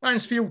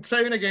 Mansfield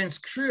Town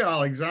against Crewe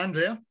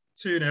Alexandria,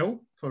 2-0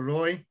 for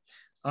Roy.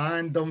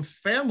 And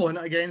Dunfermline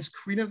against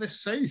Queen of the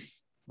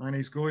South. And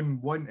he's going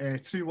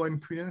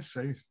 2-1 Queen of the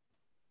South.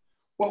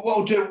 What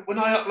I'll do, when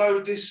I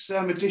upload this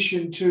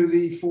edition to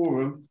the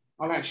forum,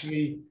 I'll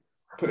actually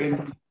put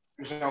in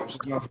results as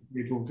well for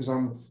people because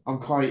I'm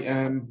quite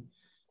I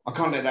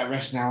can't let that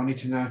rest now. I need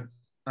to know.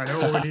 I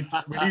know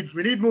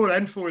we need more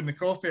info, and the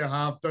copy I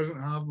have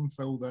doesn't have them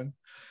filled in.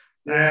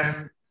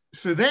 Yeah.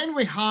 So then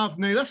we have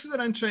now. This is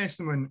an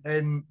interesting one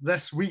in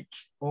this week,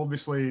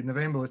 obviously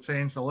November the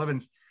 10th,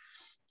 11th,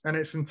 and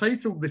it's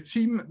entitled "The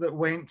Team That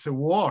Went to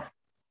War."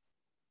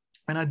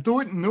 And I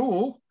don't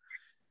know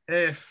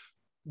if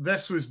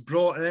this was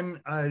brought in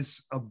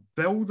as a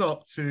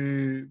build-up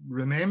to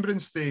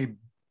Remembrance Day,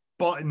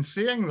 but in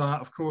saying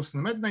that, of course,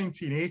 in the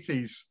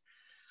mid-1980s,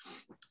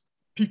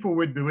 people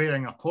would be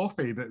wearing a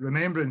poppy, but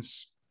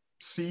Remembrance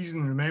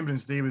season,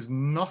 Remembrance Day was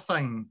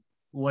nothing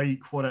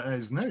like what it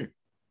is now.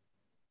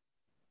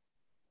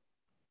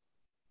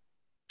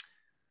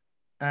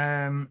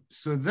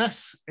 So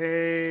this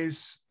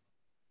is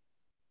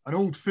an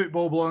old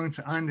football belonging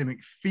to Andy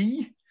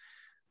McPhee,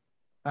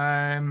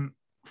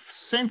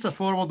 centre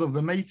forward of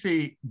the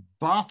mighty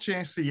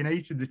Barchester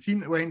United, the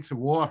team that went to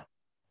war.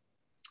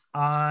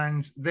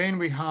 And then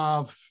we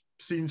have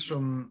scenes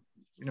from,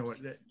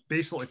 it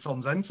basically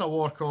turns into a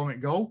war comic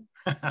goal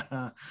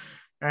in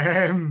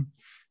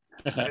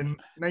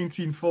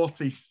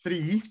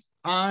 1943.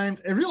 And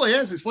it really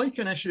is. It's like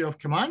an issue of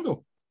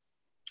Commando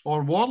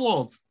or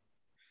Warlord.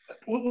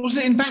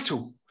 Wasn't it in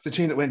battle, the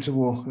team that went to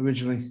war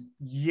originally?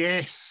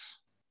 Yes,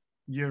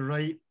 you're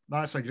right.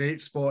 That's a great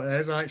spot. It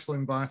is actually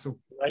in battle.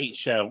 Great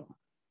shout.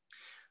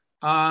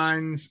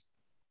 And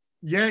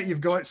yeah,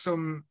 you've got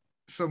some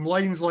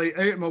lines like,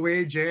 "Out of my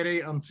way,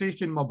 Jerry, I'm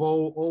taking my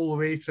ball all the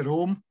way to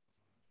Rome,"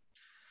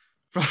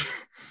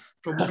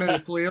 from one of the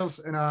players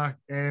in a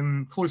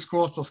close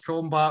quarters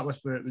combat with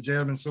the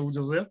German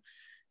soldiers there.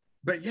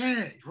 But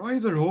yeah, Roy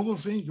the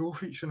Rovers, there you go,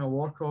 featuring a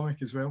war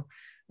comic as well.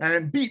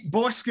 Beat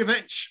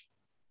Boscovich.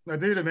 I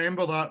do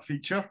remember that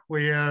feature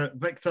where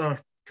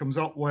Victor comes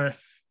up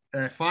with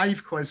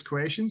 5 quiz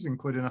questions,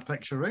 including a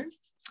picture round.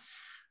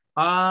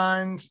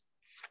 And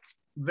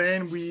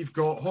then we've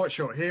got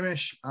Hotshot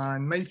Hamish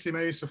and Mighty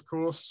Mouse, of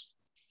course.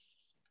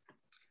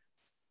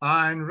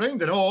 And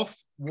rounding off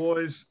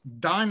was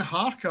Dan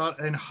Harker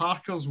in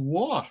Harker's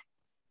War.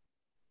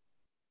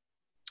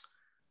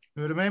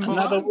 You remember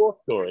Another that? war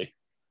story.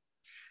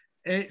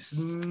 It's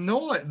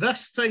not.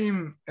 This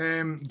time,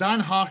 Dan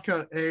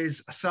Harker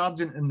is a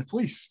sergeant in the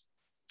police.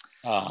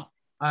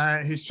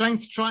 He's trying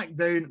to track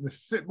down the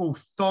football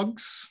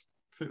thugs.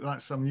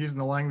 I'm using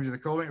the language of the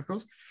comic, of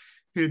course,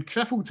 who had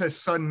crippled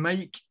his son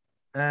Mike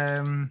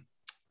and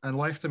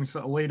left him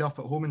sort of laid up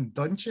at home in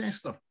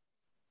Dunchester.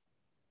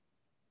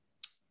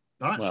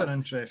 That's an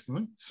interesting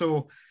one.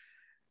 So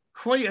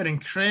quite an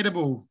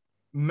incredible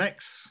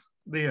mix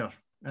there,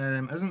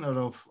 isn't there,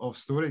 of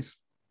stories?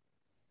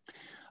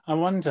 I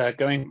wonder,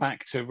 going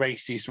back to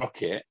Racy's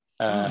Rocket,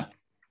 so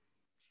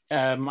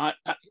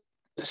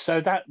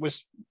that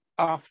was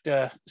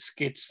after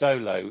Skid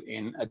Solo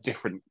in a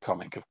different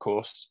comic, of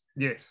course.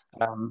 Yes.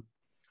 I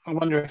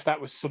wonder if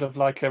that was sort of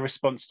like a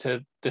response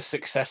to the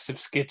success of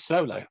Skid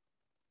Solo.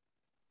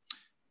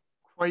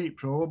 Quite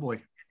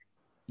probably.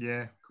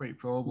 Yeah, quite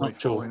probably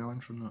following on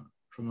from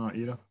that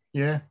era.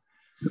 Yeah.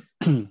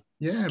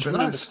 Yeah, but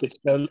that's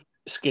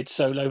Skid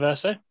Solo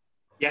verso.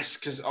 Yes,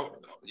 because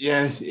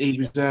he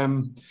was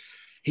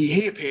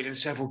he appeared in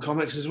several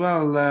comics as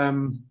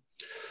well.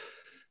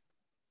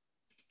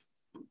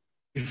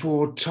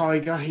 Before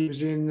Tiger, he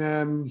was in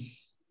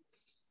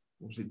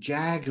was it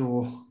Jag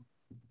or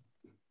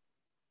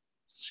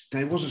no,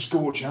 it was a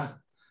Scorcher.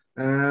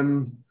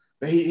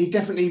 But he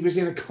definitely was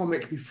in a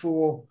comic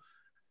before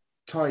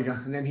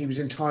Tiger, and then he was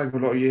in Tiger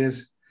a lot of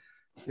years.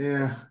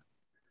 Yeah.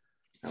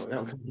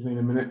 That'll come to me in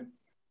a minute.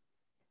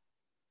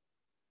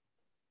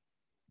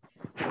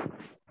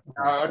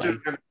 I do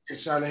remember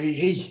so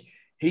he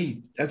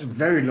that's a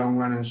very long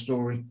running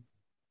story.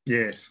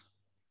 Yes.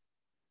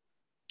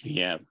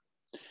 Yeah.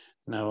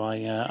 No,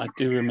 I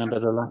do remember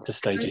the latter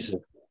stages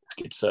of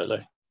Skid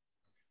Solo.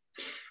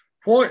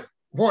 What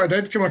I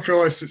did come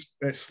across,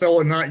 it's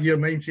still in that year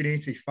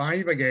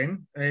 1985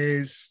 again,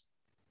 is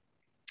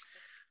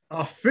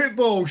a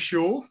football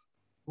show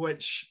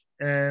which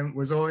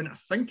was on, I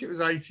think it was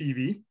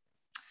ITV,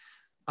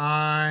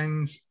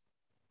 and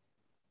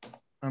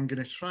I'm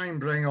going to try and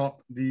bring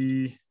up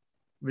the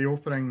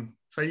opening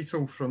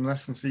title from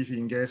this and see if you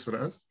can guess what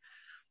it is.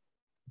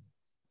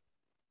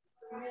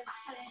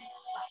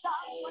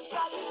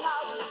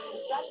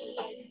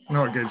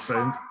 Not a good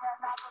sound.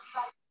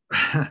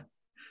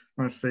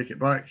 Let's take it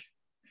back.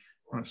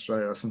 Let's try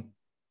this one.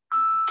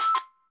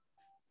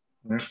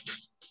 Yeah.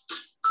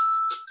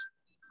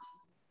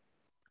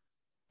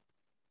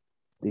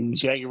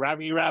 DJ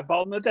Rabby Rab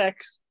on the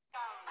decks.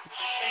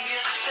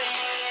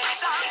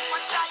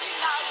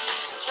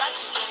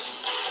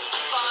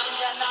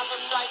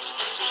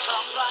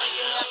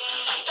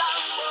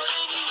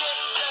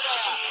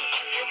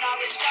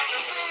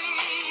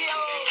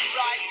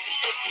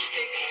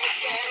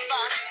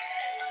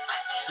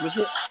 Was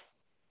it?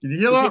 Did you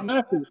hear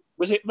that?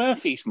 Was it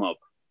Murphy's Mob?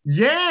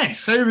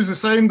 Yes. How was the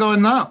sound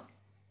on that?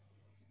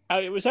 Oh,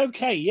 it was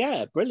okay.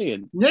 Yeah,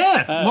 brilliant.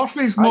 Yeah,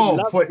 Murphy's Mob.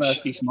 I love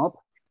Murphy's Mob.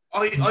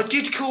 I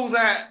did call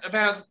that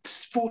about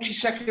 40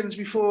 seconds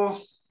before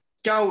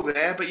goal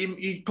there, but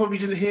you probably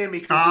didn't hear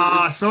me.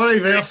 Sorry,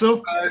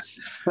 Verso.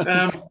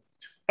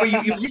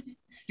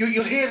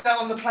 You'll hear that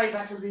on the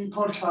playback of the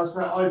podcast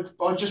that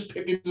I just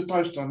picked into the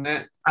post on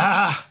that.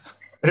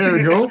 There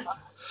we go.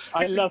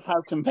 I love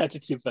how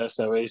competitive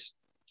Verso is.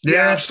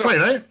 Yeah, quite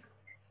right.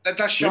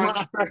 That shines.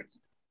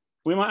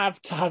 We might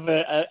have to have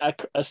a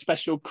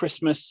special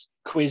Christmas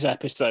quiz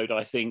episode,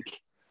 I think.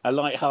 A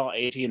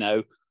light-hearted,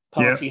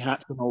 party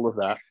hats and all of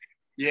that.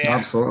 Yeah.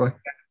 Absolutely.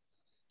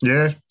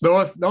 Yeah.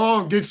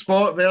 No, good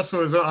spot,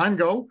 Verso as well, and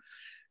goal.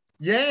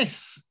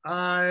 Yes,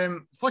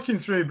 I'm flicking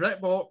through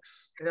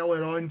BritBox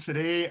earlier on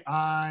today,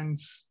 and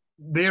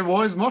there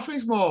was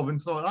Murphy's Mob, and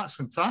thought that's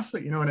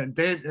fantastic, and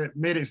it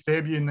made its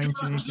debut in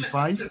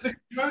 1985.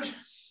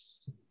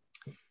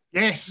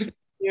 Yes.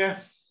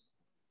 Yeah.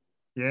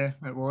 Yeah,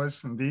 it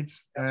was indeed.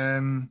 I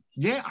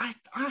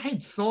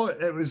had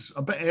thought it was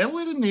a bit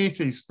earlier in the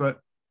 80s, but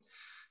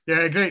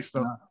yeah, great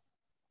stuff.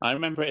 I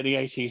remember it in the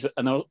 80s,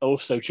 and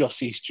also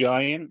Jossie's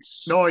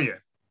Giants. Oh, yeah.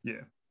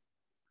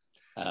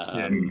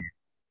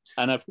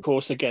 And of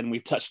course, again,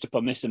 we've touched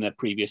upon this in a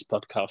previous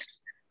podcast,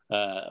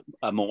 a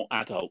more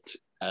adult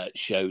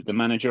show, The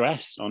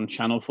Manageress on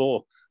Channel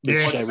 4.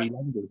 Yes. Did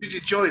you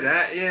enjoy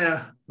that?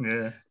 Yeah.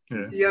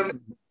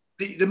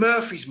 The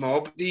Murphy's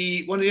Mob,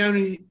 one of the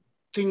only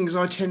things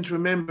I tend to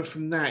remember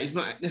from that is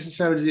not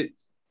necessarily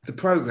the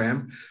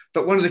program,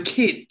 but one of the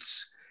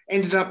kids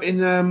ended up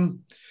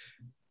in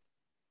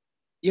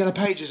Yellow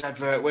Pages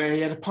advert where he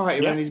had a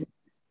party around his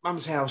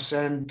mum's house,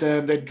 and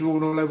they'd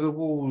drawn all over the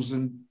walls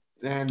and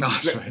wrecked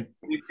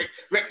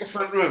the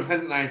front room,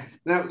 hadn't they?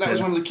 That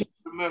was one of the kids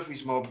from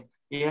Murphy's Mob.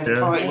 He had a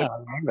party. Yeah, I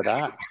remember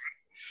that.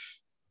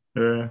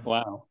 Yeah.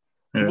 Wow.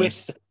 Yeah.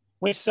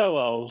 We're so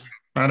old.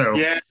 I know.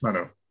 Yeah. I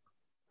know.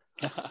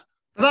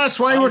 That's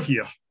why we're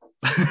here.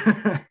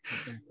 That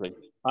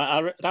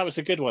was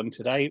a good one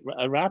today,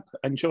 Rab.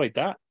 Enjoyed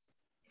that.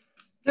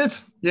 Good.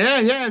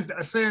 Yeah.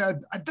 I say a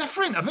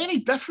very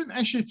different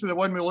issue to the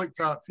one we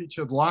looked at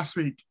featured last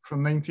week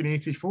from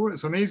 1984.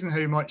 It's amazing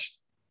how much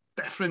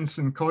difference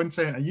in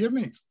content a year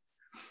makes.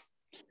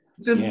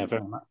 Yeah,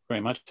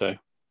 very much so.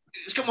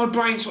 It's got my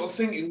brain sort of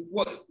thinking.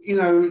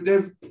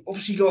 They've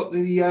obviously got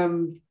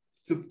the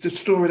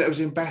story that was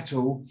in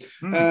Battle.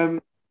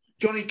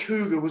 Johnny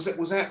Cougar, was that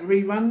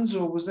reruns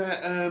or was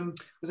that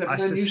I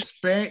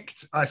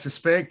suspect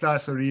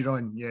that's a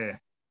rerun. Yeah,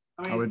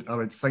 I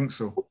would think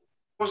so.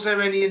 Was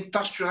there any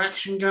industrial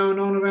action going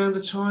on around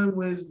the time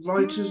with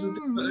writers and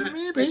things like that?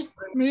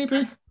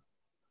 Maybe.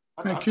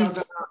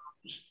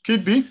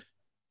 Could be.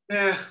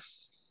 Yeah.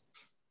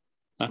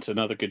 That's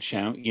another good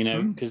shout,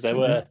 because there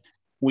were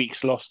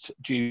weeks lost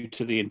due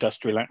to the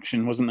industrial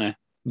action, wasn't there?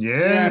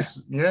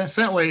 Yes. Yeah.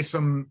 Certainly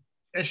some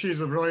issues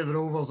of Roy the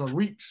Rovers or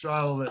weeks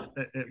rather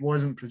that it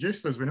wasn't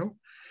produced, as we know.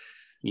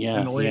 Yeah.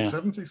 In the late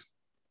 70s.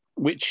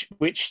 Which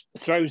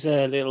throws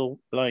a little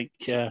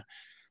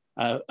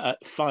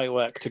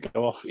firework to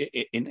go off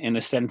in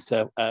a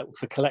centre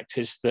for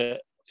collectors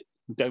that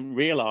don't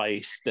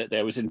realise that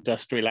there was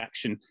industrial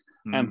action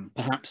and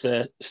perhaps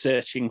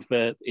searching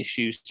for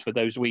issues for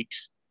those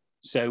weeks.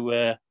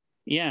 So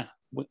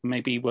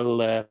maybe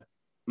we'll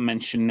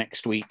mention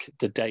next week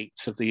the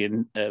dates of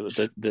the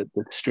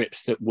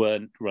strips that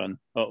weren't run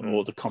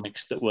or the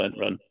comics that weren't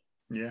run.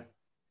 Yeah,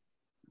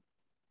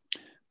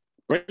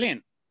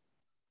 brilliant.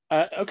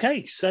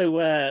 Okay,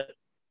 so.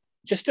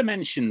 Just a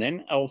mention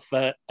then of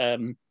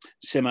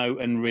Simo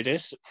and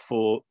Ridders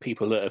for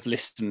people that have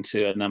listened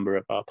to a number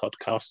of our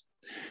podcasts.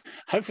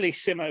 Hopefully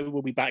Simo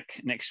will be back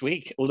next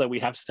week, although we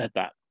have said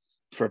that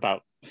for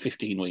about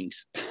 15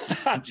 weeks.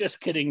 I'm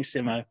just kidding,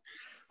 Simo.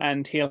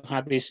 And he'll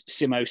have his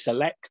Simo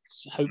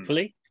Selects,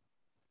 hopefully.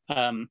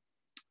 And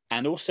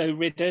also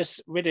Ridders,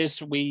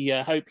 we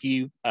hope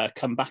you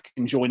come back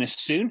and join us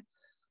soon.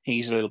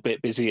 He's a little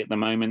bit busy at the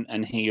moment,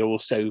 and he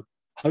also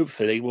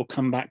hopefully we'll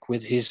come back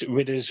with his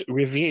Ridders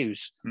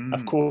reviews.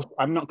 Of course,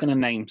 I'm not going to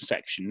name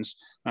sections.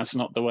 That's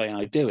not the way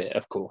I do it,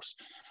 of course.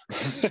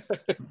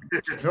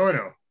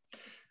 No.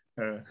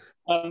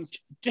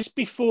 Just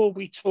before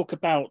we talk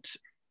about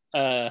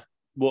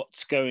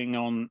what's going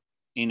on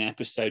in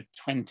episode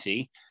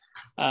 20,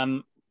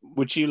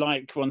 would you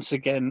like, once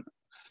again,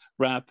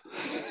 Rab,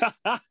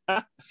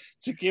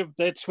 to give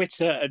the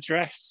Twitter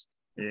address?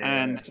 Yeah.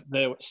 And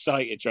the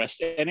site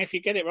address. And if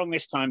you get it wrong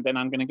this time, then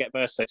I'm going to get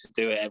Verso to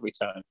do it every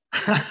time.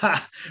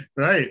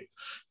 Right.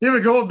 Here we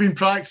go. I've been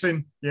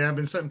practicing. Yeah, I've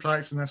been sitting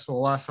practicing this for the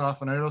last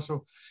half an hour or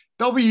so.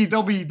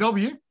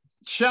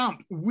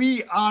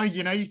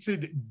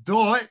 www.champweareunited.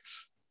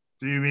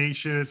 Do make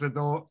sure it's a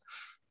dot.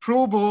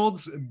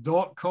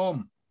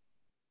 proboards.com.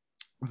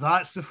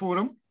 That's the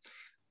forum.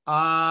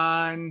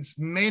 And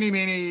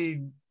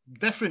many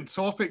different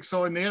topics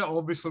on there.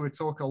 Obviously, we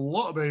talk a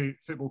lot about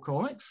football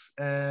comics,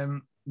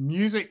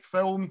 music,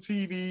 film,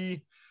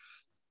 TV,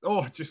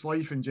 just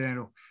life in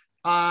general.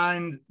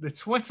 And the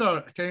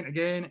Twitter account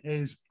again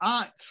is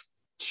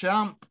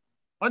 @champ_ARER.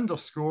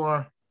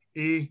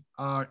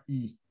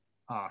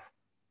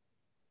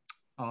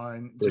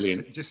 And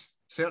just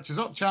searches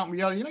up Champ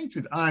We Are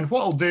United. And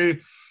what I'll do,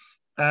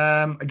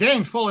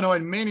 again, following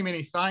on,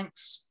 many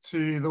thanks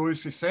to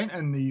those who sent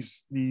in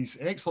these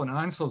excellent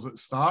answers at the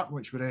start,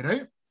 which we read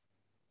out.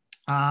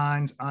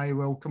 And I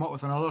will come up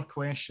with another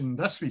question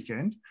this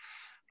weekend,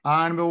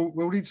 and we'll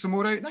read some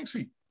more out next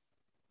week.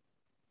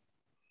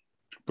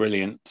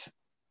 Brilliant.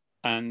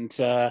 And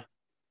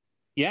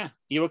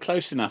you were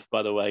close enough,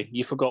 by the way.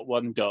 You forgot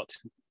one dot.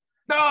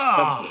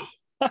 www.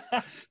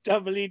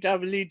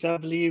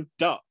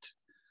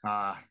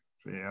 That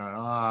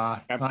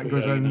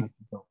goes in.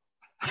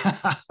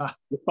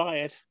 You're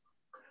fired.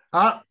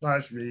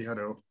 That's me. I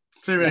know.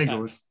 Too many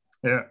goes.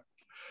 Yeah,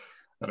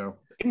 I know.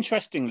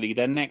 Interestingly,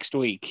 then next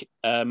week,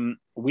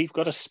 we've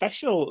got a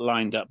special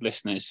lined up,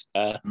 listeners.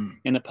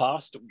 In the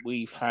past,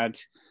 we've had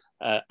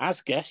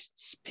as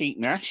guests Pete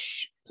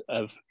Nash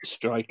of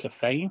Striker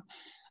fame,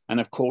 and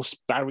of course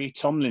Barry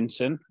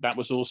Tomlinson. That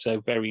was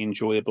also very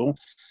enjoyable.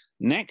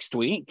 Next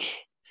week,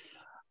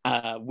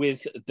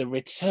 with the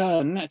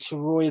return to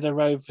Roy the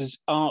Rover's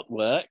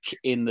artwork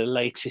in the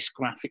latest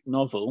graphic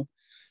novel,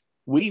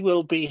 we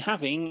will be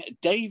having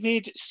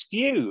David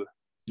Skew.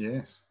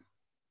 Yes.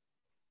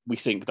 We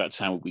think that's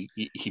how we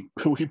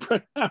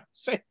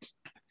pronounce it.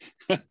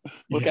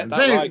 We'll get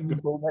that right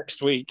before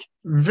next week.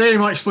 Very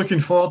much looking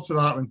forward to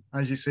that one.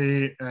 As you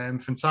say,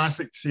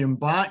 fantastic to see him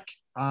back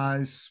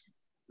as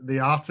the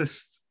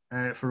artist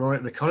for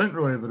the current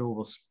Roy of the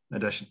Rovers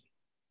edition.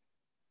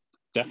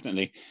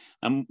 Definitely.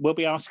 And we'll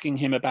be asking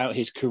him about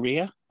his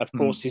career. Of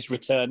course, his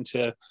return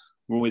to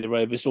Roy the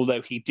Rovers,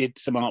 although he did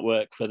some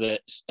artwork for the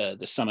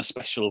summer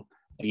special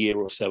a year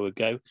or so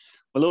ago.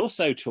 We'll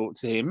also talk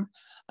to him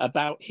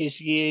about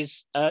his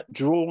year's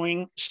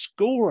drawing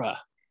scorer,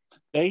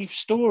 Dave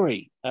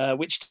Story,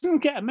 which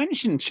didn't get a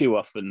mention too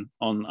often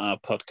on our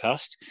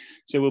podcast.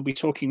 So we'll be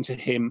talking to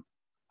him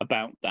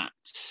about that.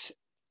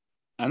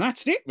 And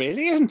that's it,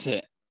 really, isn't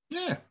it?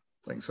 Yeah, I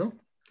think so.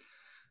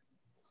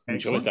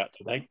 Enjoyed that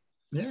today.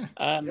 Yeah.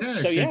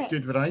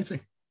 Good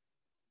variety.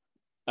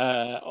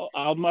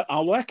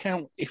 I'll work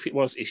out if it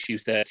was issue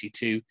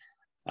 32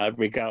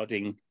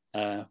 regarding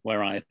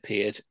where I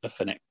appeared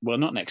for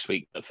not next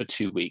week, but for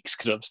 2 weeks,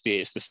 because obviously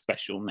it's the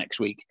special next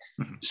week.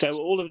 So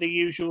all of the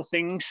usual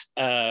things,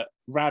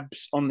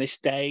 Rabs on this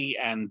day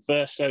and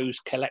Verso's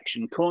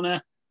Collection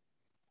Corner.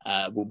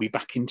 We'll be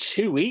back in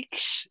 2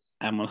 weeks,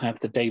 and we'll have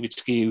the David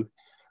Skew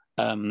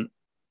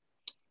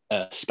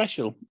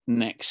special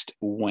next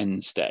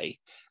Wednesday.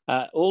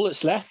 All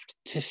that's left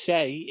to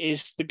say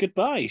is the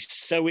goodbyes.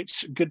 So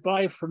it's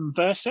goodbye from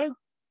Verso.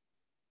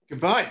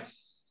 Goodbye.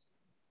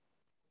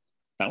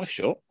 That was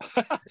short.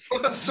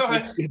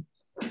 Sorry.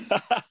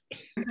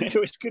 It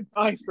was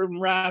goodbye from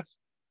Rab.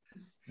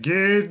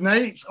 Good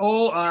night,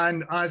 all,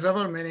 and as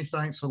ever, many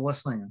thanks for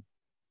listening.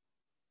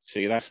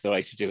 See, that's the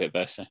way to do it,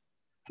 Verso.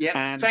 Yeah,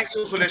 and thanks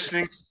all for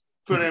listening.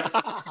 Brilliant.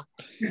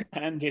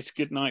 And it's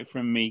good night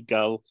from me,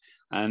 Gull.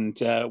 And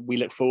we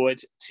look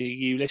forward to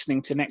you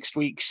listening to next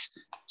week's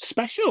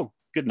special.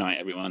 Good night,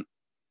 everyone.